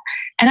them.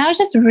 And I was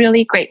just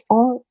really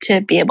grateful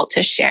to be able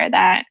to share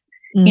that.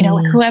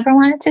 with whoever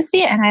wanted to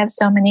see it. And I have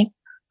so many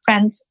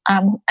friends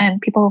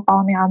and people who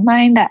follow me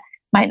online that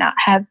might not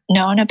have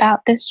known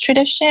about this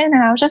tradition.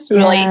 And I was just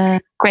really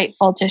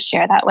grateful to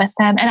share that with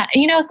them. And,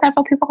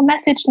 several people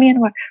messaged me and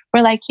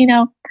were like,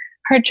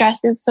 her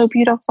dress is so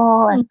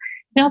beautiful and,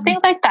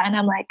 things like that. And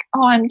I'm like,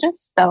 oh, I'm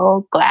just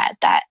so glad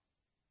that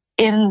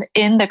in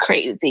the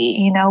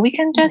crazy, we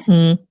can just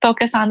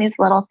focus on these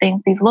little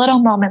things, these little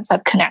moments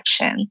of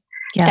connection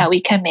that we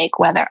can make,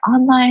 whether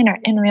online or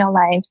in real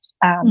life.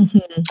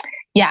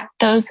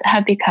 Those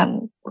have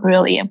become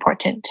really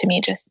important to me,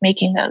 just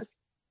making those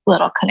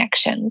little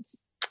connections.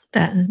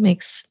 That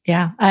makes,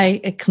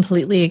 I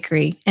completely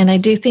agree. And I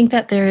do think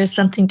that there is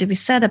something to be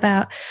said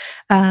about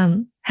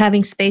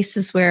having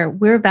spaces where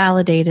we're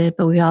validated,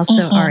 but we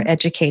also are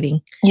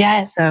educating.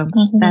 Yes. So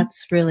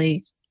that's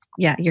really,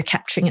 you're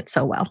capturing it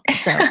so well.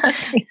 So,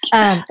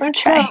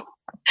 so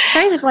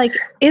kind of like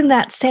in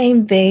that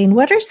same vein,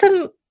 what are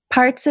some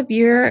parts of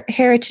your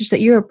heritage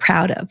that you're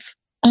proud of?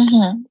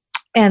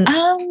 And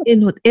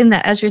in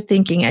that, as you're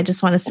thinking, I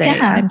just want to say,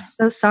 I'm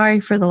so sorry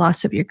for the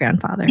loss of your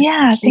grandfather.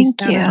 Yeah,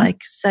 thank you. Like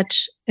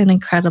such an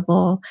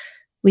incredible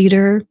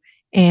leader,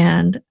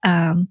 and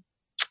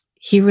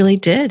he really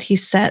did. He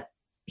set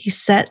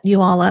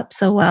you all up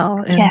so well.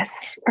 And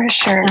yes, for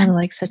sure. Sounded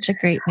like such a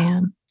great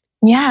man.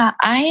 Yeah,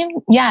 I'm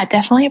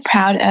definitely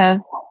proud of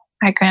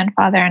my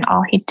grandfather and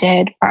all he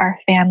did for our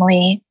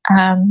family.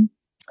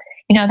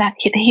 That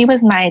he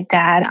was my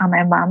dad on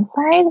my mom's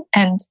side,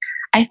 and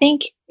I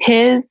think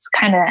his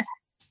kind of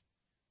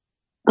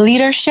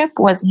leadership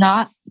was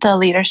not the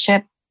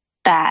leadership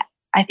that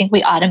I think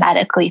we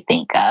automatically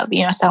think of,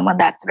 someone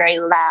that's very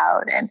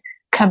loud and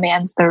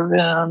commands the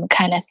room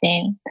kind of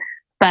thing.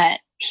 But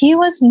he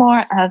was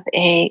more of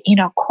a,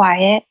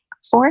 quiet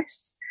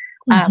force,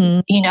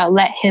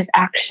 let his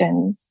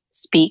actions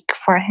speak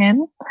for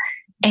him.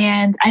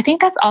 And I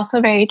think that's also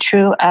very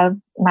true of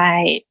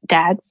my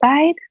dad's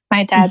side,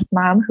 my dad's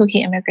mom, who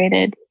he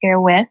immigrated here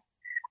with.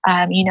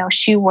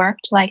 She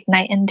worked like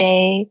night and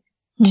day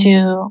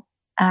to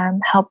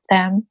help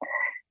them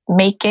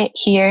make it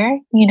here,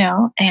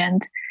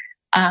 and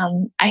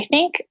I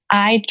think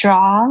I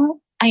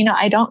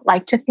don't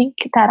like to think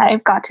that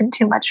I've gotten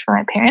too much from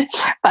my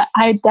parents, but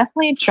I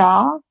definitely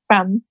draw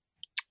from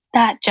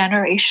that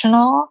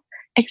generational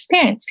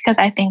experience, because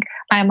I think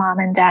my mom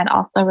and dad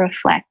also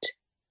reflect,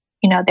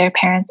 their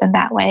parents in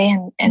that way.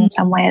 And in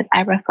some ways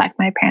I reflect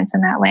my parents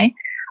in that way.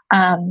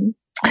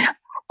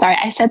 Sorry,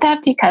 I said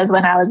that because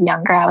when I was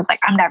younger, I was like,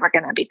 I'm never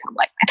going to become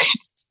like my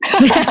parents.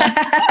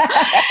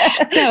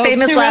 So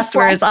famous last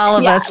words, all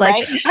of us,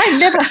 like,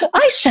 right?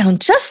 I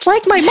sound just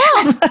like my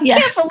mom. I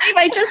can't believe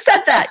I just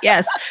said that.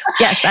 Yes,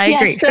 I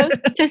agree. So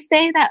to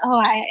say that,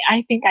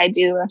 I think I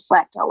do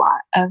reflect a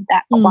lot of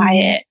that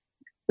quiet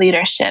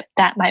leadership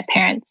that my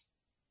parents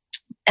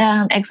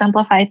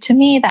exemplified to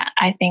me, that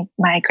I think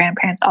my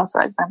grandparents also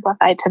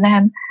exemplified to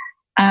them,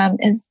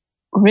 is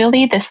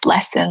really this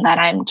lesson that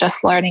I'm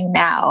just learning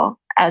now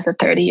as a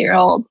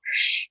 30-year-old,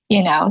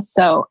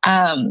 so,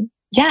 and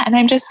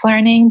I'm just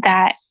learning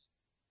that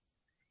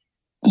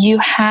you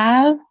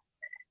have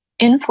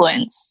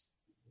influence,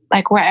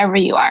 like wherever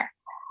you are,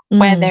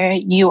 whether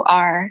you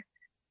are,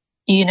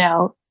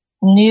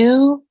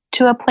 new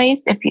to a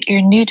place, if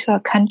you're new to a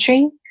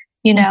country,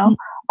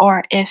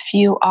 or if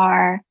you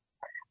are,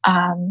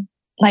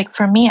 like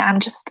for me, I'm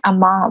just a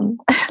mom.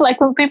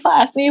 Like when people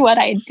ask me what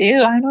I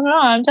do, I don't know,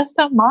 I'm just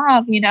a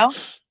mom,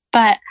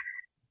 but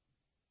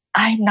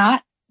I'm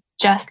not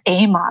just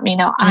a mom,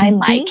 I'm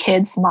my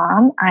kids'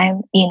 mom.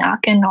 I'm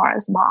Enoch and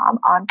Nora's mom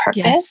on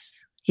purpose.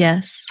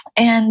 Yes.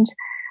 And,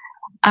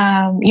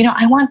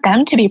 I want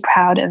them to be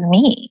proud of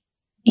me,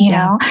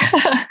 know?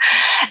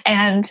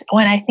 And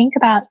when I think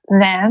about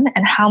them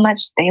and how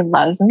much they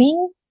love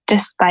me,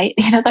 despite,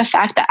 the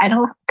fact that I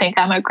don't think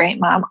I'm a great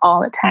mom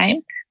all the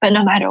time, but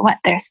no matter what,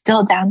 they're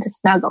still down to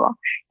snuggle,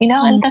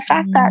 and the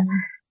fact that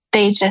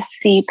they just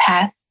see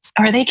past,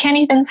 or they can't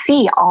even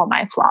see all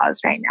my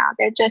flaws right now.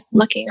 They're just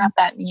looking up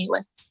at me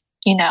with,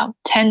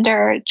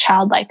 tender,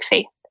 childlike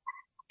faith.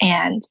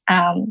 And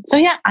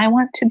I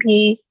want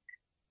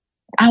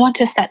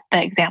to set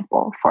the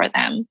example for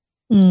them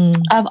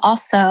of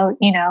also,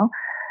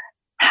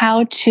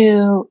 how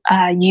to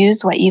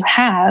use what you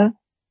have,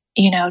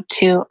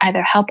 to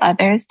either help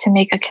others to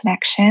make a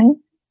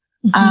connection,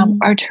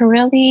 or to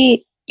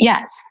really,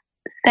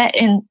 set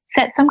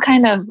some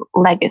kind of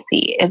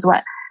legacy is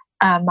what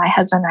my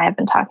husband and I have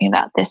been talking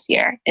about this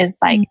year, is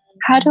like,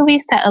 how do we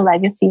set a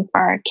legacy for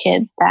our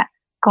kids that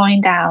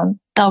going down,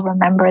 they'll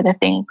remember the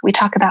things we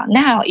talk about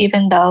now,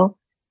 even though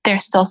they're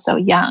still so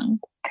young.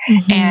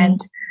 And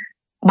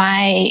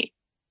my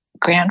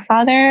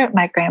grandfather,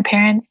 my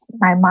grandparents,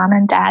 my mom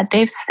and dad,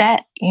 they've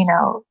set,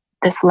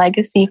 this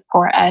legacy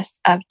for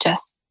us of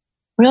just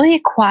really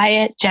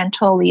quiet,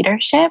 gentle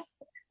leadership,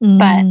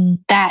 but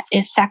that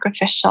is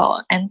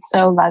sacrificial and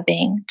so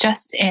loving,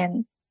 just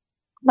in,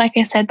 like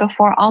I said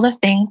before, all the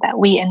things that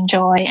we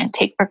enjoy and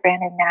take for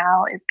granted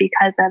now is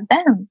because of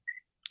them.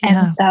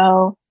 And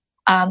so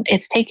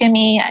It's taken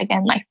me,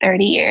 again, like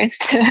 30 years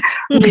to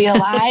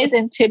realize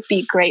and to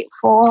be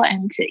grateful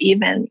and to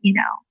even,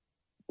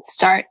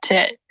 start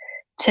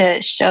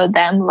to show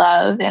them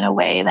love in a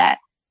way that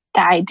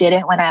I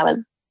didn't when I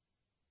was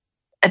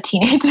a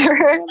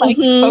teenager, like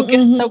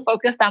so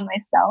focused on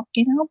myself,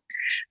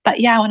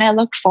 But yeah, when I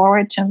look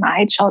forward to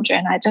my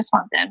children, I just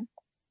want them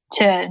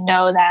to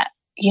know that,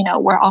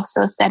 we're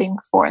also setting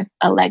forth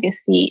a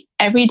legacy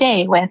every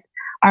day with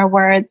our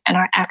words and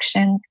our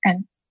actions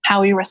and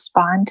how we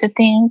respond to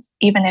things,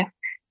 even if,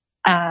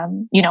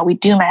 we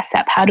do mess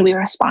up, how do we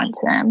respond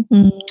to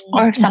them?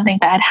 Or if something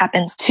bad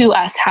happens to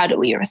us, how do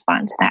we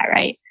respond to that?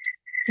 Right.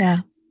 Yeah.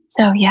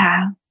 So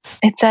yeah,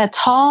 it's a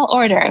tall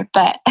order,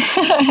 but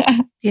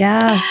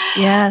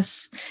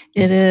yes,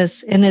 it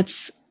is.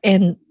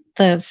 And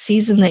the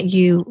season that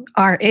you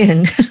are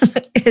in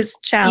is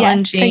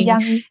challenging.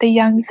 Yes, the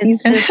young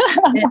season.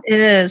 It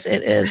is.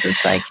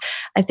 It's like,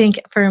 I think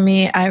for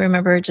me, I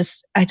remember I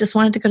just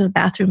wanted to go to the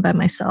bathroom by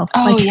myself.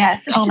 Oh,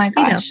 yes. Oh my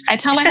gosh. I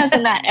tell my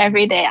husband that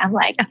every day. I'm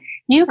like,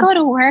 you go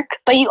to work,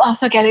 but you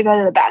also get to go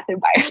to the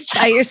bathroom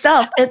by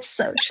yourself. It's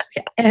so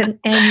true. And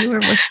you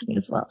were working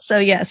as well. So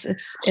yes,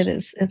 it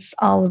is. It's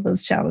all of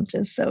those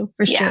challenges. So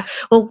for sure.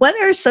 Well, what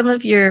are some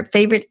of your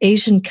favorite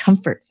Asian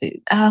comfort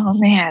foods? Oh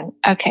man.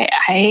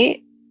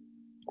 Okay.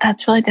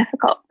 That's really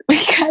difficult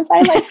because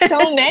I like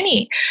so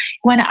many.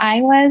 When I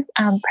was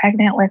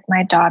pregnant with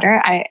my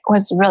daughter, I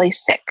was really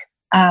sick,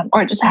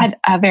 or just had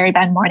a very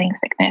bad morning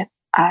sickness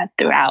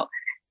throughout.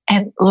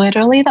 And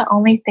literally the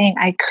only thing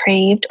I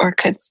craved or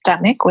could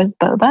stomach was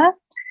boba.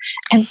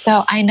 And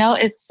so I know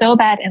it's so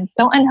bad and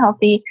so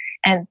unhealthy.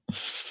 And,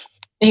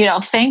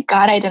 thank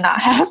God I did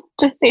not have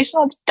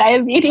gestational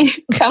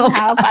diabetes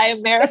somehow by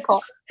a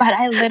miracle. But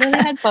I literally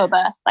had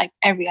boba like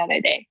every other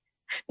day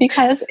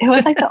because it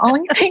was like the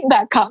only thing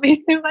that got me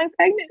through my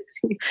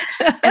pregnancy.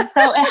 And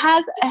so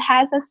it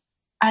has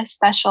a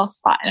special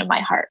spot in my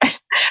heart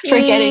for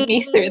getting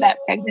me through that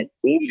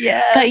pregnancy.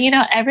 Yes. But,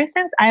 ever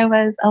since I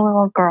was a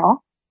little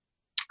girl,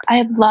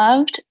 I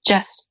loved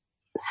just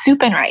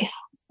soup and rice,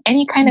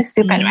 any kind of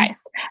soup and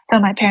rice. So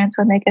my parents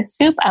would make a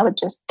soup. I would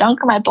just dunk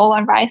my bowl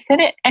of rice in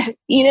it and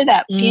eat it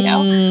up,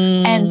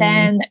 And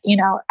then,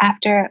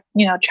 after,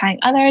 trying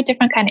other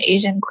different kind of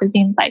Asian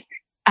cuisines, like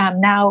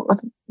now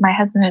with my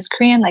husband who's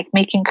Korean, like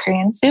making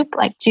Korean soup,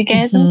 like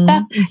jjigae and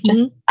stuff,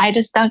 I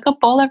just dunk a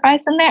bowl of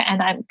rice in there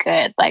and I'm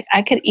good. Like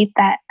I could eat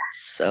that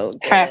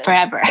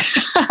forever.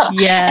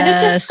 Yeah. And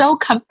it's just so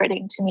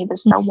comforting to me,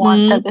 the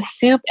warmth of the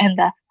soup and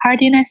the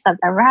heartiness of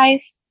the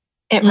rice.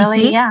 It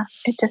really,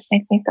 it just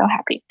makes me so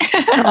happy.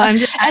 I'm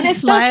and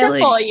it's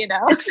smiling. so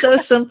simple, It's so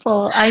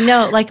simple. I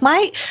know. Like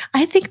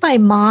I think my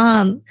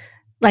mom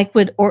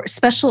would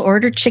special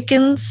order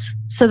chickens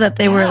so that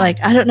they were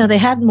like, I don't know, they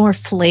had more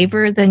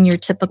flavor than your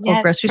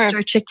typical grocery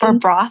store chicken. For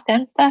broth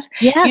and stuff.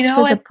 Yes,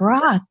 for the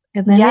broth.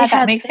 And then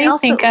that makes me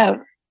think of.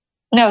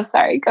 No,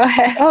 sorry. Go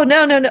ahead. Oh,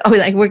 no. Oh,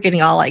 like we're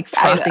getting all like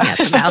frothing at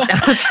the mouth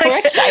now. We're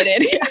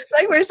excited. It's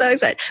like we're so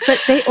excited.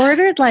 But they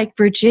ordered like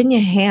Virginia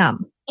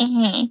ham,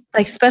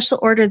 like special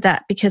ordered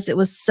that because it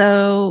was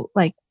so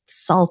like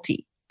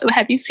salty.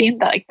 Have you seen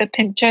the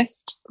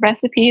Pinterest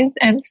recipes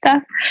and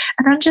stuff?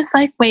 And I'm just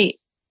like, wait,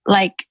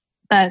 like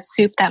the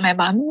soup that my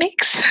mom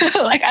makes?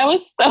 Like I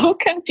was so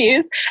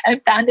confused and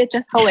found it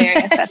just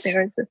hilarious that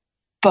there was a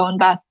bone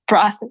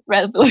broth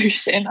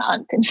revolution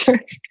on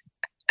Pinterest.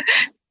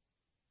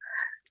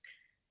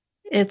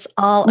 It's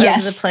all over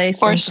the place.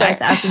 For and sure.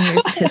 5,000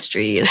 years of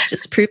history is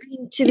just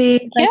proving to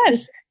be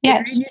yes.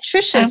 very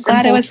nutritious. I'm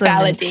glad it was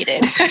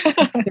validated.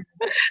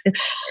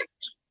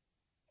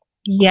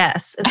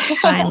 Yes, it's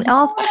finally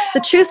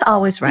the truth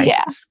always rises.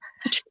 Yeah.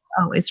 The truth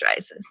always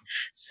rises.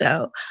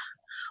 So,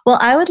 well,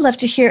 I would love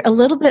to hear a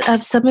little bit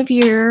of some of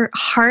your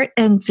heart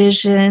and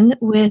vision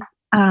with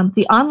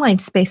the online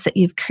space that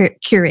you've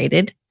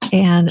curated,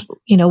 and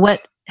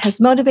what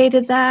has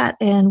motivated that,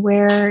 and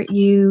where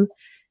you.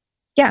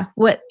 Yeah.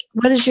 What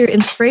is your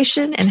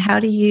inspiration and how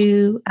do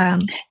you, how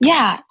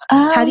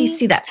do you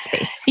see that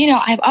space?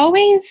 I've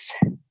always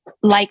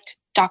liked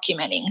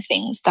documenting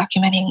things,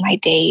 documenting my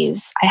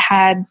days. I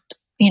had,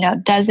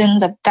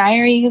 dozens of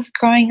diaries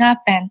growing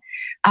up and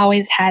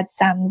always had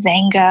some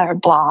Xanga or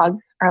blog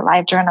or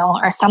live journal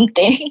or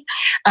something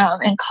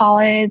in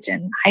college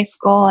and high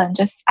school. And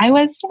just, I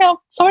was,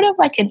 sort of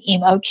like an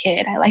emo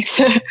kid. I like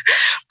to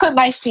put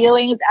my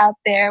feelings out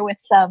there with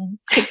some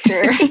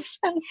pictures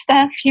and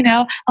stuff,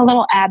 a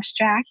little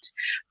abstract.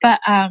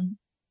 But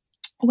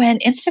when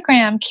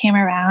Instagram came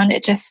around,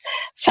 it just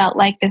felt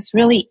like this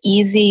really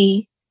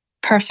easy,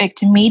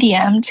 perfect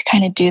medium to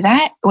kind of do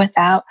that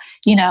without,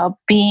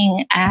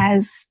 being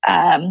as,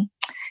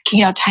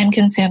 time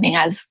consuming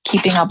as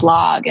keeping a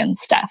blog and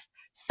stuff.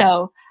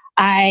 So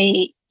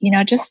I,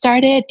 just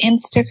started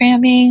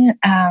Instagramming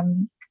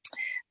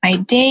my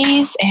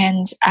days,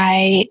 and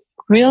I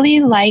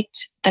really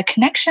liked the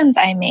connections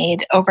I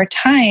made over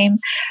time.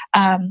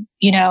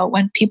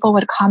 When people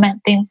would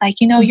comment things like,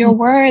 your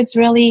words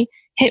really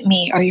hit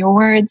me, or your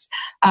words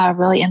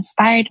really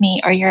inspired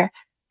me, or your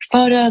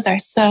photos are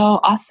so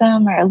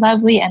awesome or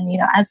lovely. And,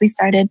 as we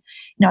started,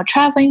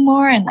 traveling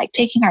more and like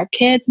taking our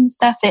kids and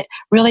stuff, it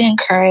really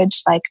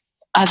encouraged like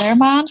other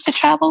moms to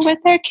travel with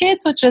their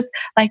kids, which was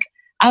like,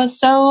 I was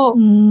so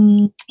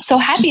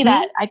happy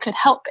that I could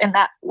help in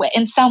that way,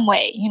 in some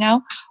way,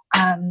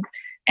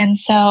 and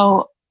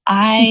so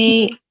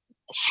I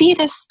see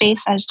this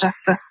space as just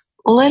this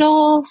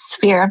little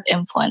sphere of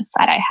influence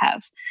that I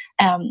have.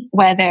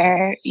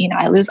 Whether,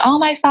 I lose all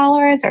my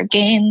followers or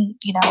gain,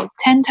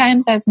 10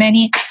 times as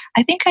many,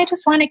 I think I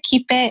just want to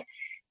keep it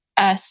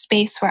a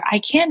space where I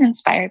can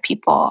inspire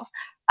people,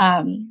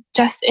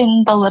 just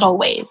in the little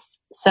ways.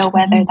 So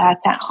whether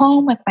that's at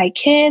home with my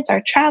kids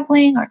or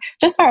traveling or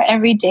just our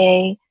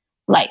everyday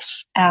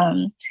life.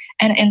 And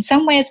in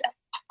some ways,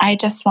 I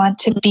just want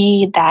to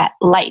be that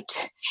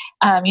light.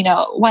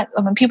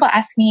 When people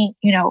ask me,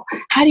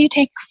 how do you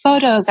take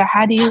photos or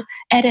how do you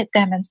edit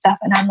them and stuff?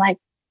 And I'm like,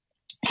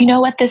 you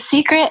know what the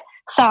secret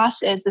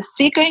sauce is, the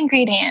secret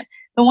ingredient.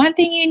 The one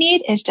thing you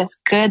need is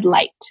just good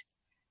light.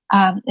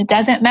 It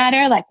doesn't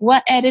matter like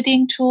what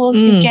editing tools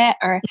you get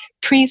or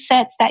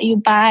presets that you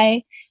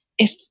buy.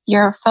 If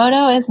your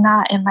photo is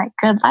not in like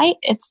good light,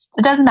 it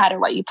doesn't matter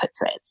what you put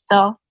to it.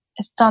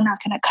 It's still not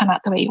going to come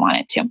out the way you want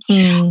it to.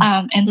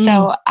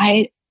 So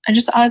I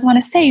just always want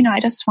to say, I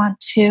just want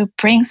to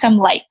bring some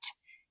light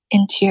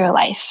into your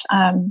life.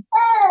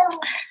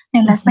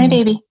 And that's my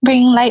baby,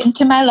 bringing light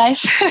into my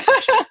life.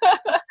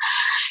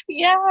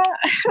 Yeah.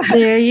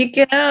 There you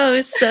go.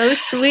 So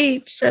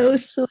sweet. So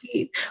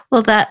sweet.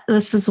 Well,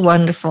 this is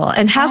wonderful.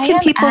 And how can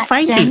people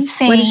find you?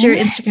 What is your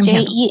Instagram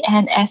handle?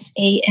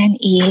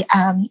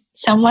 Jensane.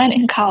 Someone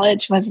in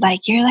college was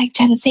like, you're like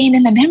Jensane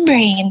in the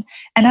membrane.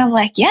 And I'm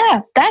like,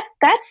 yeah,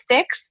 that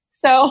sticks.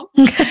 So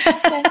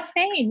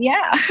Jensane,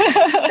 yeah.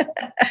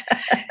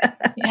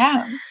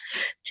 Yeah.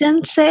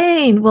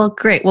 Jensane. Well,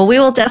 great. Well, we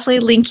will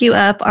definitely link you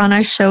up on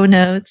our show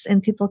notes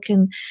and people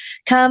can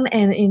come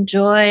and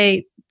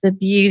enjoy the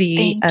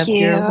beauty of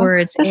your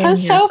words. This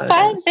is so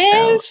fun,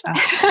 Viv.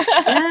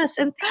 Yes.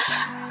 And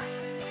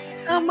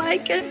oh my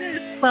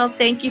goodness. Well,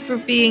 thank you for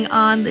being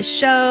on the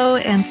show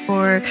and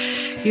for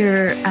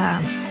your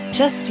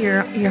just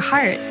your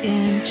heart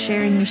and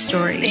sharing your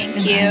stories.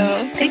 Thank you.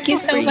 Thank you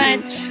so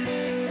much.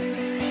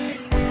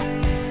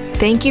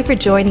 Thank you for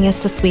joining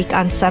us this week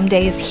on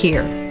Someday is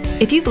Here.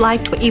 If you've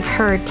liked what you've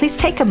heard, please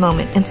take a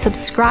moment and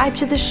subscribe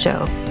to the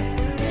show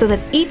so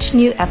that each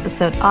new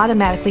episode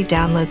automatically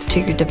downloads to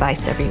your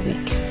device every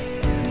week.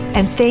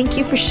 And thank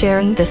you for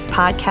sharing this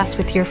podcast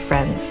with your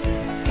friends.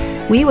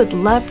 We would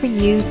love for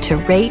you to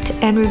rate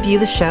and review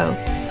the show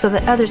so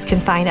that others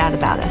can find out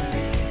about us.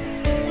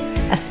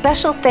 A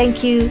special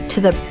thank you to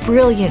the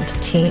brilliant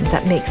team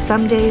that makes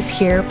Someday is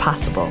Here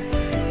possible.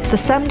 The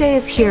Someday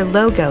is Here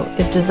logo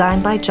is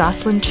designed by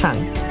Jocelyn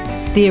Chung.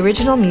 The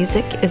original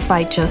music is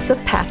by Joseph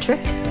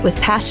Patrick with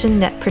Passion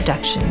Net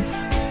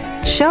Productions.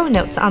 Show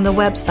notes on the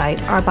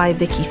website are by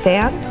Vicky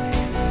Pham.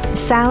 The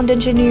sound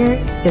engineer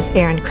is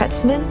Aaron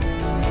Kretzman.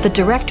 The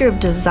director of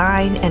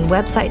design and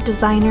website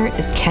designer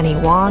is Kenny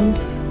Wong.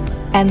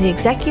 And the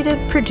executive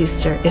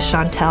producer is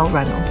Chantel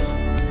Reynolds.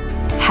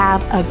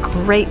 Have a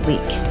great week,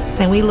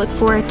 and we look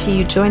forward to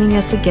you joining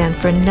us again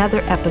for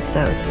another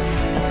episode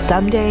of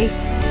Someday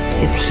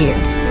is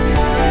Here.